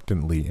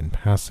reluctantly in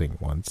passing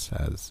once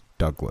as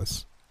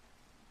Douglas.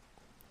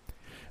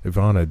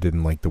 Ivana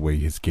didn't like the way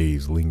his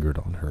gaze lingered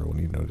on her when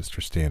he noticed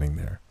her standing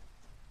there.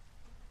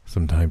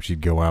 Sometimes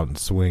she'd go out and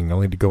swing,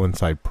 only to go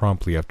inside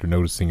promptly after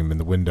noticing him in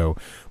the window,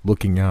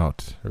 looking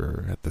out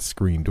or at the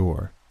screen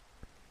door.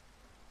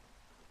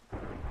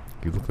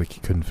 He looked like he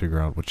couldn't figure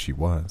out what she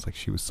was, like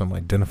she was some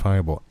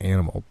identifiable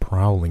animal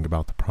prowling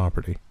about the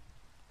property.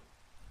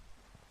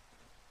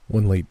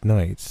 One late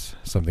night,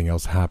 something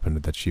else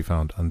happened that she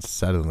found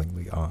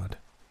unsettlingly odd.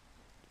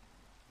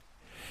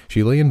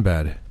 She lay in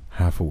bed,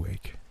 half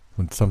awake,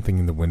 when something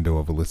in the window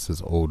of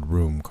Alyssa's old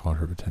room caught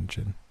her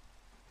attention.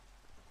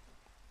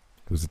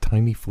 It was a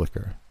tiny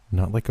flicker,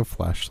 not like a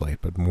flashlight,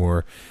 but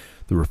more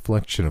the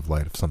reflection of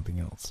light of something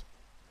else.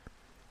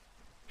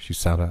 She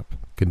sat up,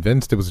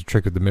 convinced it was a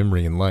trick of the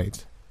memory and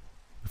light.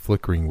 The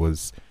flickering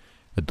was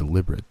a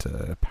deliberate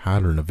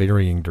pattern of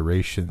varying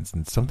durations,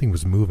 and something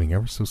was moving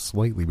ever so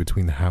slightly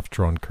between the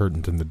half-drawn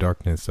curtains and the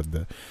darkness of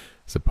the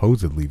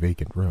supposedly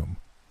vacant room.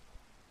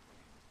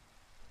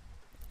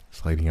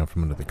 Sliding out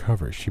from under the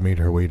covers, she made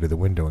her way to the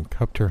window and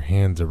cupped her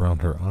hands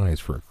around her eyes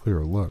for a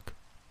clearer look.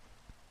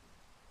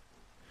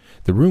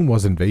 The room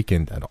wasn't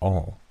vacant at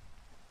all.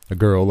 A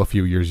girl a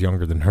few years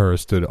younger than her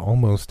stood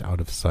almost out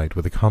of sight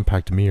with a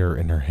compact mirror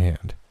in her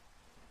hand.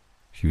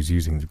 She was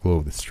using the glow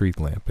of the street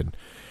lamp and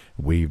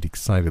waved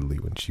excitedly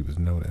when she was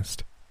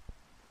noticed.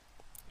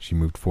 She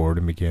moved forward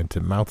and began to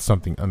mouth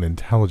something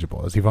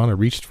unintelligible as Ivana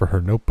reached for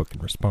her notebook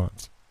in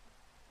response.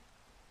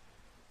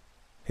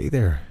 "Hey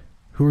there,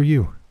 who are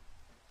you?"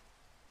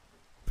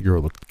 The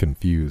girl looked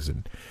confused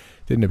and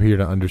didn't appear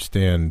to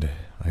understand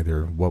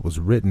either what was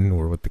written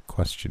or what the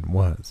question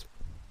was.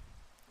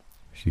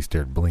 She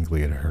stared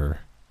blankly at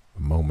her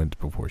a moment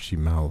before she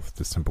mouthed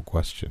the simple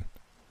question.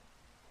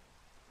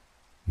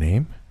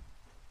 "Name?"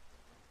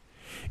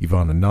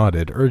 Ivana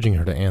nodded, urging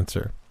her to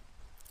answer.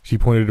 She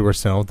pointed to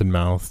herself and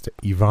mouthed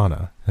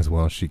Ivana as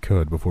well as she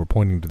could before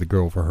pointing to the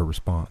girl for her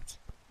response.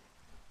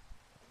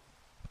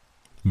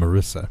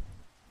 "Marissa."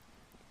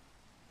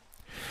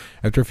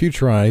 After a few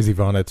tries,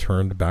 Ivana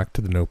turned back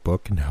to the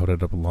notebook and held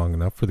it up long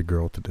enough for the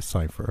girl to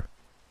decipher.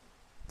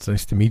 "It's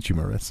nice to meet you,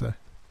 Marissa."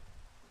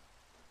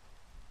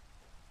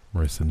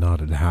 Marissa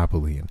nodded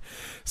happily and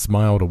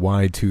smiled a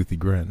wide, toothy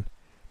grin.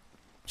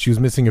 She was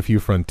missing a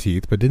few front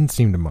teeth, but didn't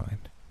seem to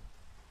mind.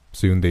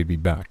 Soon they'd be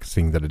back,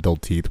 seeing that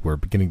adult teeth were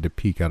beginning to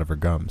peek out of her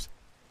gums.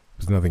 It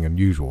was nothing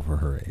unusual for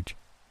her age.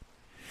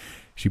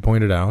 She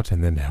pointed out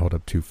and then held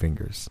up 2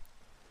 fingers.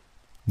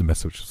 The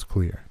message was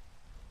clear.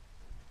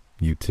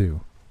 "You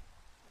too."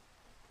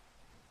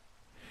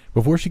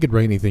 Before she could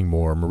write anything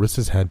more,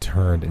 Marissa's head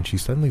turned and she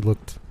suddenly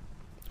looked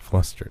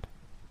flustered.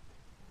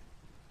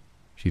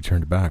 She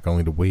turned back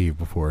only to wave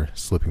before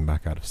slipping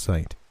back out of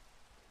sight.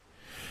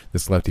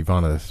 This left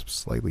Ivana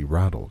slightly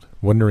rattled,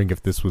 wondering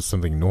if this was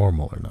something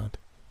normal or not.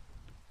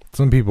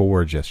 Some people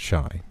were just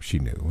shy, she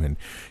knew, and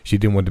she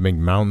didn't want to make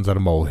mountains out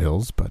of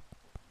molehills, but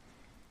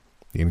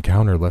the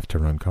encounter left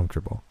her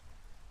uncomfortable.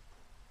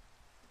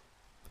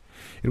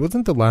 It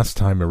wasn't the last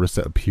time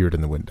Marissa appeared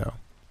in the window.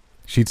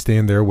 She'd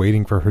stand there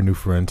waiting for her new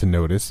friend to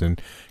notice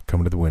and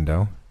come to the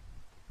window.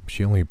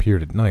 She only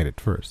appeared at night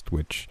at first,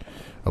 which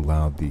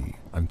allowed the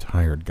 "I'm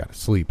tired, gotta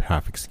sleep"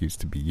 half excuse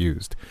to be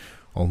used.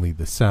 Only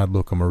the sad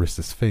look on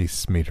Marissa's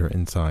face made her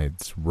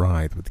insides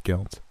writhe with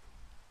guilt.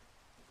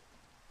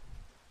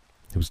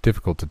 It was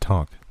difficult to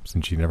talk,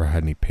 since she never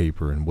had any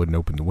paper and wouldn't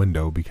open the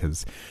window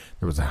because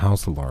there was a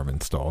house alarm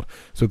installed,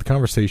 so the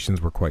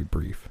conversations were quite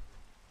brief.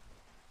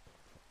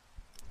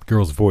 The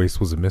girl's voice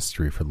was a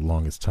mystery for the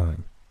longest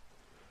time.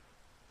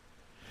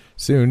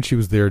 Soon she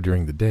was there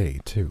during the day,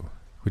 too,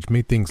 which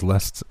made things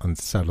less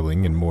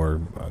unsettling and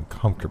more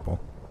uncomfortable.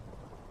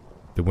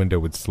 The window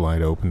would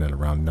slide open at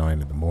around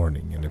 9 in the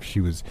morning, and if she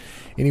was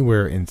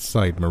anywhere in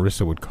sight,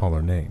 Marissa would call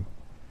her name.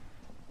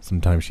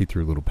 Sometimes she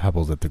threw little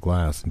pebbles at the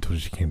glass until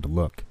she came to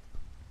look.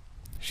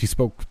 She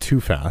spoke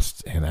too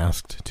fast and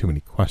asked too many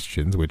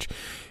questions, which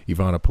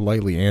Ivana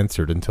politely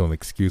answered until an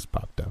excuse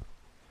popped up.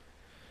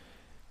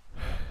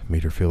 It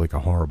made her feel like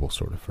a horrible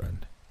sort of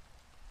friend.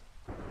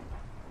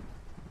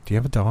 "Do you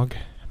have a dog?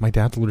 My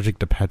dad's allergic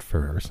to pet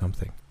fur or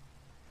something."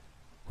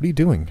 "What are you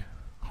doing?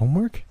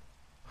 Homework?"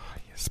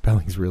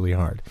 "Spelling's really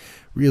hard.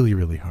 Really,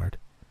 really hard."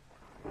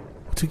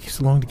 "What took you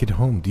so long to get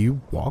home? Do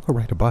you walk or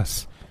ride a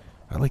bus?"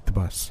 "I like the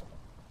bus."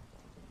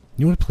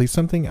 "You want to play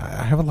something?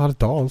 I have a lot of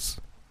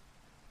dolls."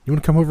 "You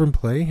want to come over and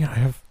play? I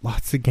have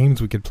lots of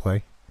games we could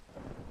play."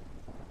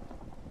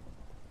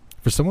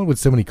 For someone with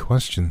so many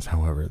questions,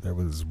 however, there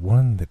was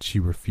one that she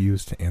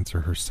refused to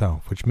answer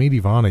herself, which made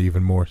Ivana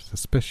even more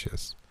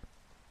suspicious.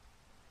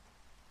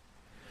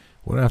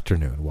 One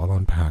afternoon, while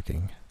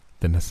unpacking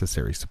the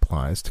necessary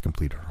supplies to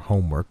complete her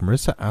homework,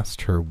 Marissa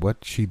asked her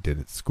what she did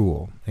at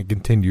school and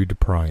continued to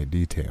pry at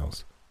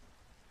details.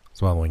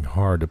 Swallowing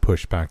hard to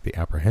push back the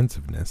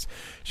apprehensiveness,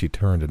 she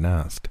turned and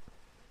asked,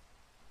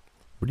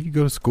 "Where do you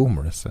go to school,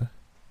 Marissa?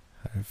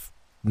 I've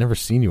never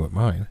seen you at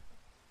mine."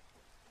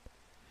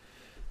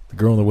 The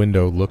girl in the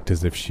window looked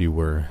as if she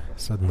were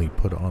suddenly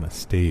put on a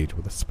stage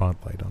with a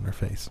spotlight on her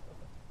face.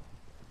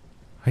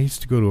 "I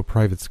used to go to a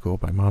private school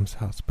by Mom's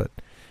house, but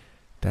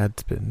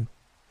Dad's been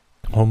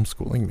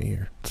homeschooling me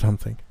or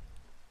something."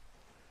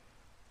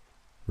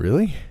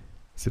 "Really?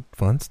 Is it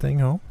fun staying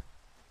home?"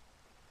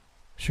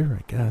 "Sure,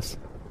 I guess."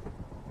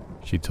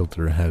 She tilted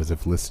her head as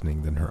if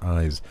listening, then her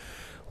eyes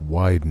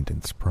widened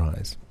in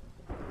surprise.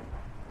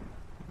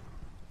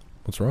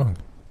 "What's wrong?"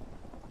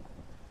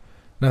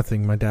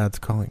 "Nothing. My dad's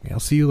calling me. I'll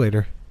see you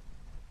later."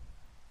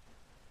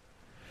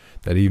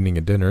 That evening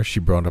at dinner,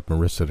 she brought up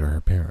Marissa to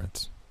her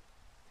parents.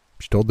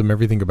 She told them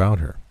everything about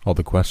her, all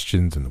the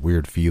questions and the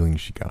weird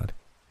feelings she got.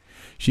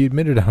 She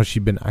admitted how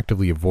she'd been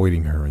actively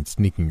avoiding her and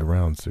sneaking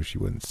around so she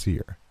wouldn't see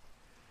her.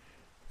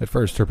 At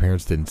first, her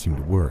parents didn't seem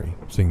to worry,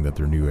 seeing that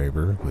their new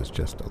neighbor was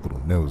just a little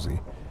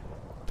nosy.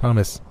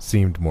 Thomas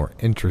seemed more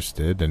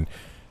interested, and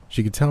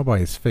she could tell by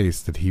his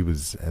face that he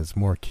was as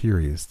more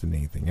curious than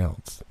anything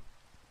else.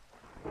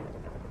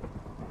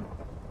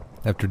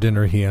 After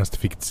dinner, he asked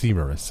if he could see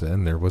Marissa,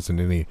 and there wasn't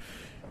any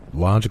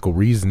logical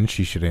reason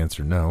she should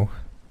answer no.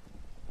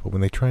 But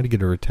when they tried to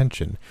get her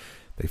attention,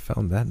 they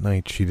found that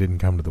night she didn't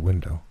come to the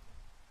window.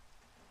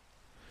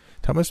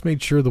 Thomas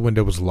made sure the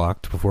window was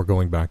locked before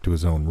going back to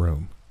his own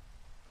room.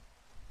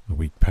 A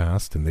week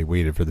passed, and they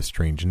waited for the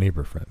strange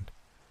neighbor friend.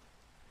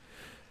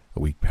 A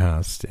week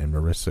passed, and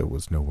Marissa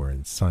was nowhere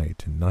in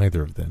sight, and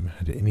neither of them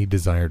had any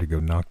desire to go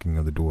knocking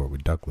on the door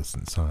with Douglas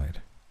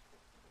inside.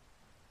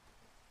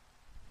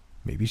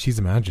 Maybe she's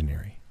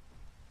imaginary.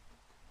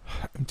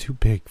 I'm too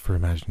big for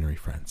imaginary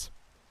friends.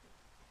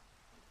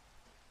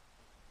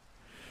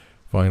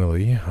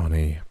 Finally, on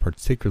a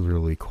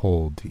particularly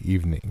cold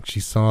evening, she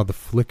saw the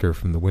flicker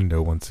from the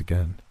window once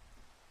again.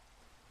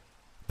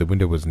 The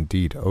window was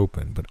indeed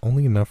open, but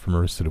only enough for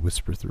Marissa to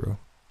whisper through.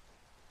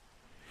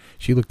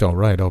 She looked all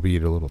right,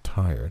 albeit a little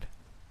tired.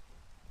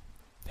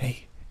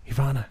 Hey,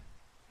 Ivana,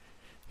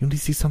 you want to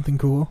see something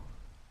cool?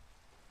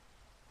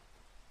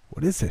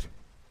 What is it?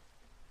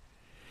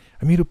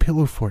 I made a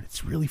pillow fort.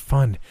 It's really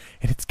fun,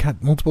 and it's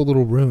got multiple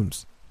little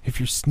rooms. If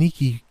you're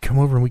sneaky, come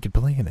over and we could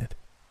play in it.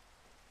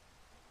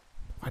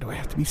 Why do I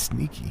have to be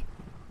sneaky?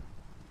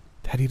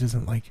 Daddy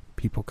doesn't like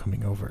people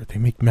coming over. They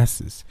make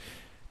messes.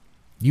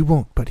 You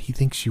won't, but he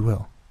thinks you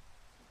will.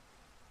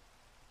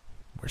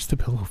 Where's the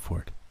pillow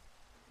fort?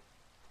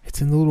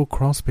 It's in the little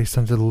crawl space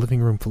under the living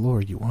room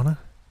floor. You wanna?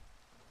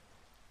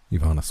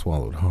 Ivana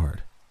swallowed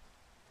hard.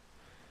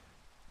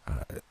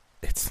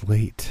 It's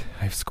late.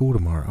 I have school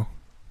tomorrow.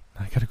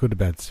 I gotta go to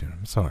bed soon.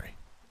 I'm sorry.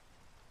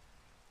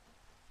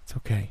 It's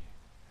okay.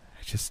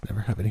 I just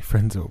never have any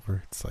friends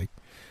over. It's like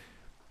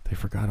they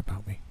forgot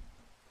about me.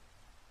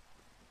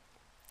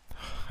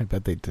 I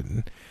bet they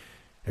didn't.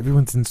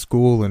 Everyone's in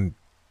school, and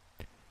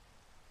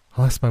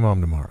I'll ask my mom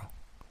tomorrow.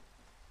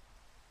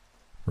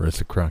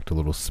 Marissa cracked a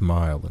little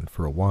smile, and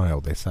for a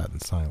while they sat in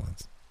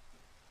silence.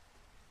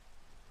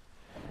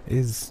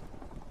 Is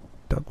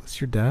Douglas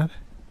your dad?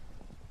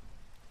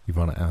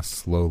 Ivana asked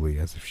slowly,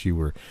 as if she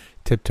were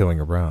tiptoeing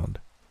around.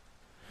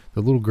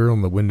 The little girl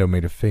in the window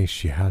made a face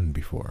she hadn't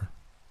before.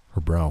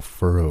 Her brow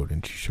furrowed,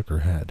 and she shook her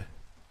head.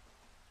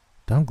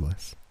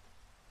 Douglas?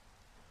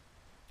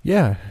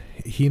 Yeah,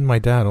 he and my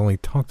dad only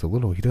talked a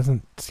little. He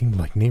doesn't seem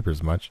like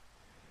neighbors much.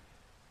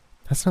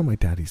 That's not my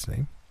daddy's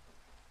name.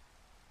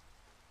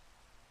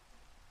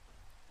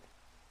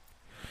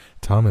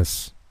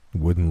 Thomas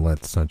wouldn't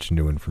let such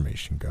new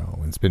information go,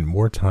 and spent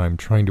more time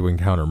trying to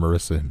encounter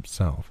Marissa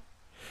himself.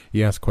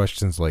 He asked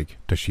questions like,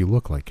 does she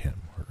look like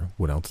him? Or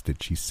what else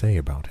did she say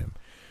about him?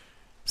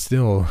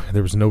 Still,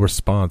 there was no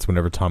response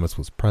whenever Thomas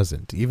was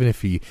present, even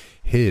if he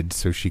hid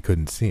so she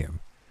couldn't see him.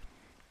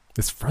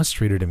 This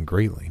frustrated him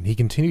greatly, and he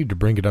continued to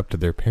bring it up to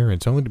their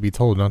parents, only to be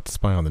told not to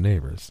spy on the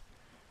neighbors.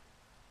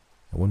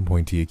 At one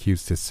point, he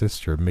accused his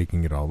sister of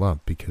making it all up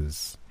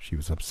because she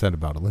was upset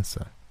about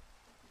Alyssa.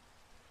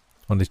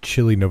 On a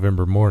chilly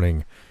November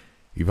morning,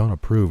 Ivana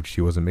proved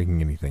she wasn't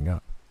making anything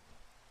up.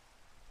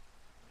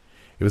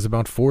 It was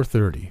about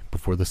 4:30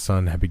 before the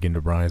sun had begun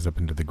to rise up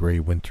into the gray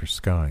winter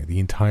sky. The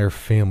entire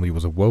family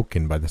was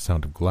awoken by the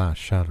sound of glass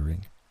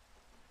shattering.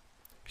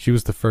 She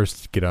was the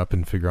first to get up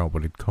and figure out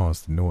what had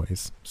caused the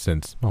noise,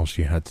 since all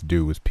she had to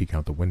do was peek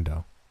out the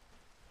window.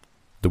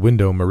 The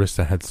window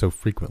Marissa had so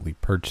frequently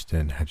perched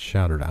in had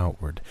shattered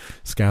outward,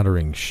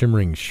 scattering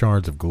shimmering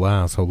shards of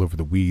glass all over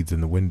the weeds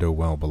in the window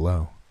well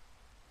below.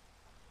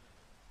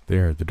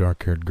 There, the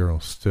dark-haired girl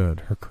stood,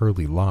 her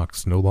curly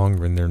locks no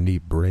longer in their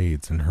neat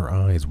braids, and her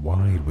eyes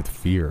wide with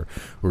fear,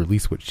 or at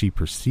least what she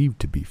perceived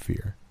to be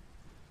fear.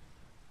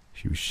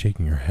 She was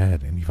shaking her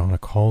head, and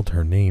Ivana called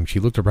her name. She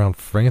looked around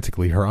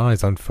frantically, her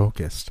eyes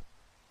unfocused.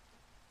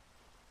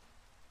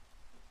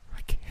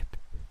 I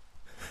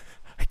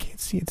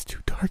can't see. It's too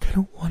dark. I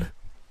don't want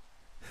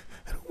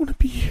to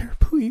be here,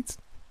 please.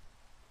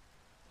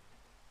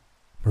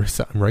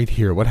 Marissa, I'm right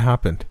here. What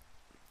happened?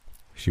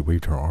 She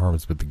waved her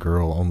arms, but the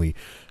girl only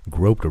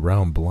groped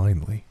around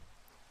blindly.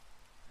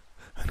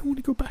 I don't want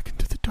to go back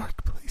into the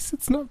dark place.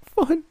 It's not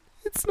fun.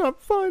 It's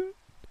not fun.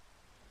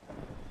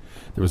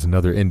 There was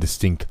another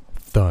indistinct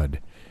thud,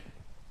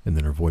 and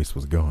then her voice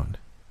was gone.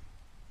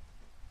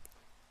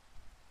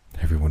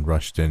 Everyone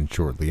rushed in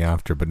shortly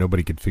after, but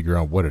nobody could figure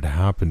out what had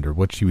happened or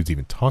what she was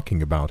even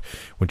talking about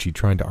when she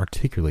tried to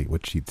articulate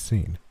what she'd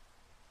seen.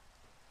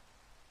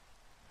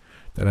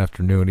 That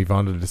afternoon,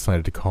 Ivana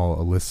decided to call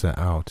Alyssa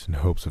out in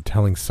hopes of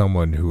telling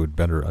someone who would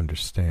better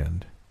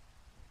understand.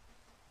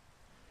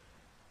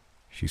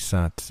 She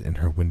sat in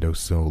her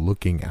windowsill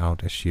looking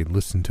out as she had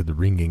listened to the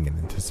ringing in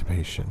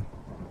anticipation.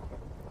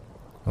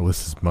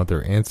 Alyssa's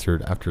mother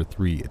answered after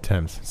 3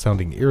 attempts,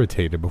 sounding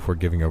irritated before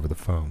giving over the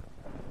phone.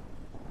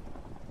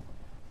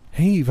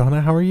 Hey,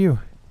 Ivana, how are you?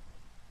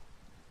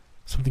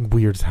 Something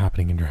weird is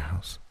happening in your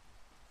house.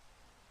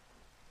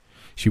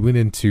 She went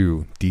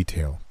into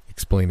detail,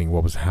 explaining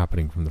what was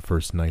happening from the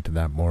first night of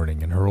that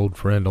morning, and her old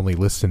friend only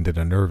listened in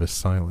a nervous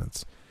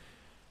silence.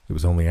 It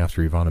was only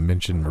after Ivana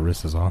mentioned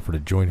Marissa's offer to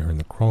join her in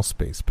the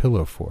crawlspace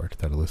pillow fort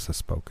that Alyssa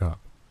spoke up.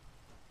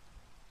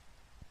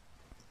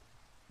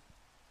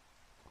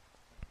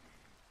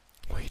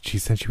 Wait, she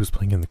said she was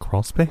playing in the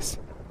crawlspace?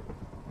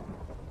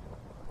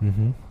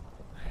 Mm-hmm.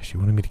 She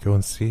wanted me to go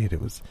and see it.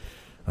 It was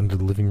under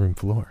the living room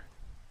floor.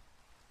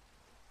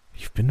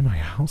 You've been to my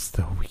house,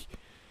 though.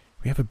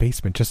 We have a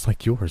basement just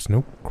like yours.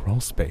 No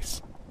crawl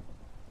space.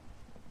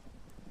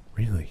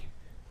 Really?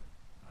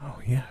 Oh,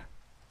 yeah.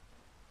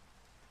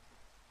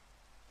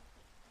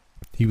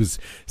 He was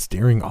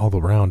staring all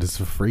around as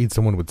if afraid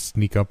someone would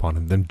sneak up on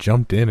him, then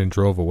jumped in and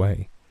drove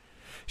away.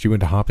 She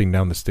went hopping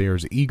down the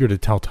stairs, eager to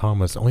tell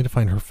Thomas, only to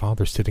find her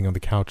father sitting on the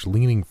couch,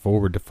 leaning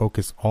forward to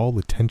focus all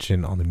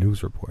attention on the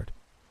news report.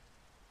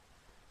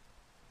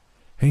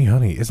 "Hey,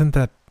 honey, isn't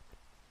that..."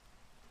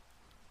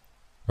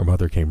 Her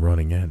mother came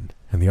running in,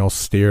 and they all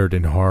stared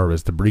in horror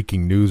as the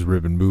breaking news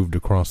ribbon moved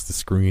across the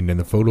screen and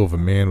the photo of a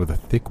man with a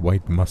thick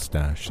white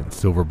mustache and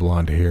silver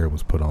blonde hair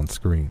was put on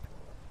screen.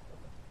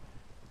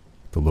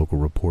 The local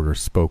reporter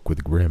spoke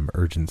with grim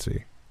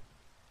urgency.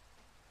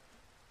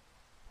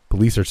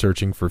 Police are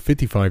searching for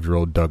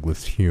 55-year-old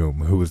Douglas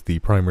Hume, who was the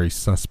primary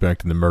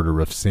suspect in the murder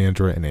of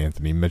Sandra and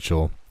Anthony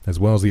Mitchell, as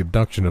well as the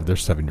abduction of their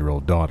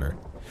 7-year-old daughter.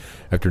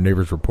 After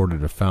neighbors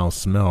reported a foul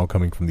smell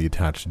coming from the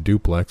attached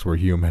duplex where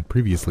Hume had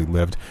previously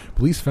lived,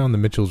 police found the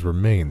Mitchells'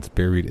 remains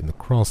buried in the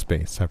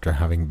crawlspace after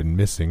having been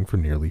missing for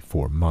nearly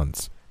 4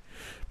 months.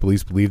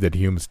 Police believe that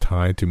Hume is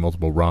tied to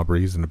multiple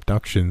robberies and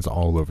abductions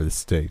all over the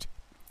state.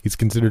 He's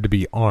considered to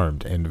be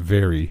armed and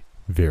very,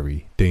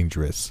 very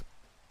dangerous.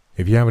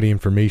 If you have any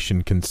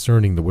information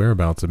concerning the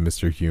whereabouts of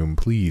Mr. Hume,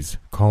 please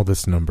call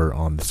this number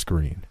on the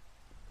screen.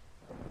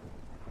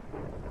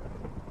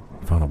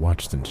 Ivana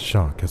watched in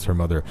shock as her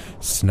mother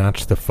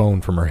snatched the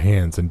phone from her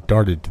hands and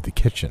darted to the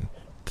kitchen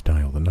to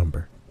dial the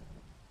number.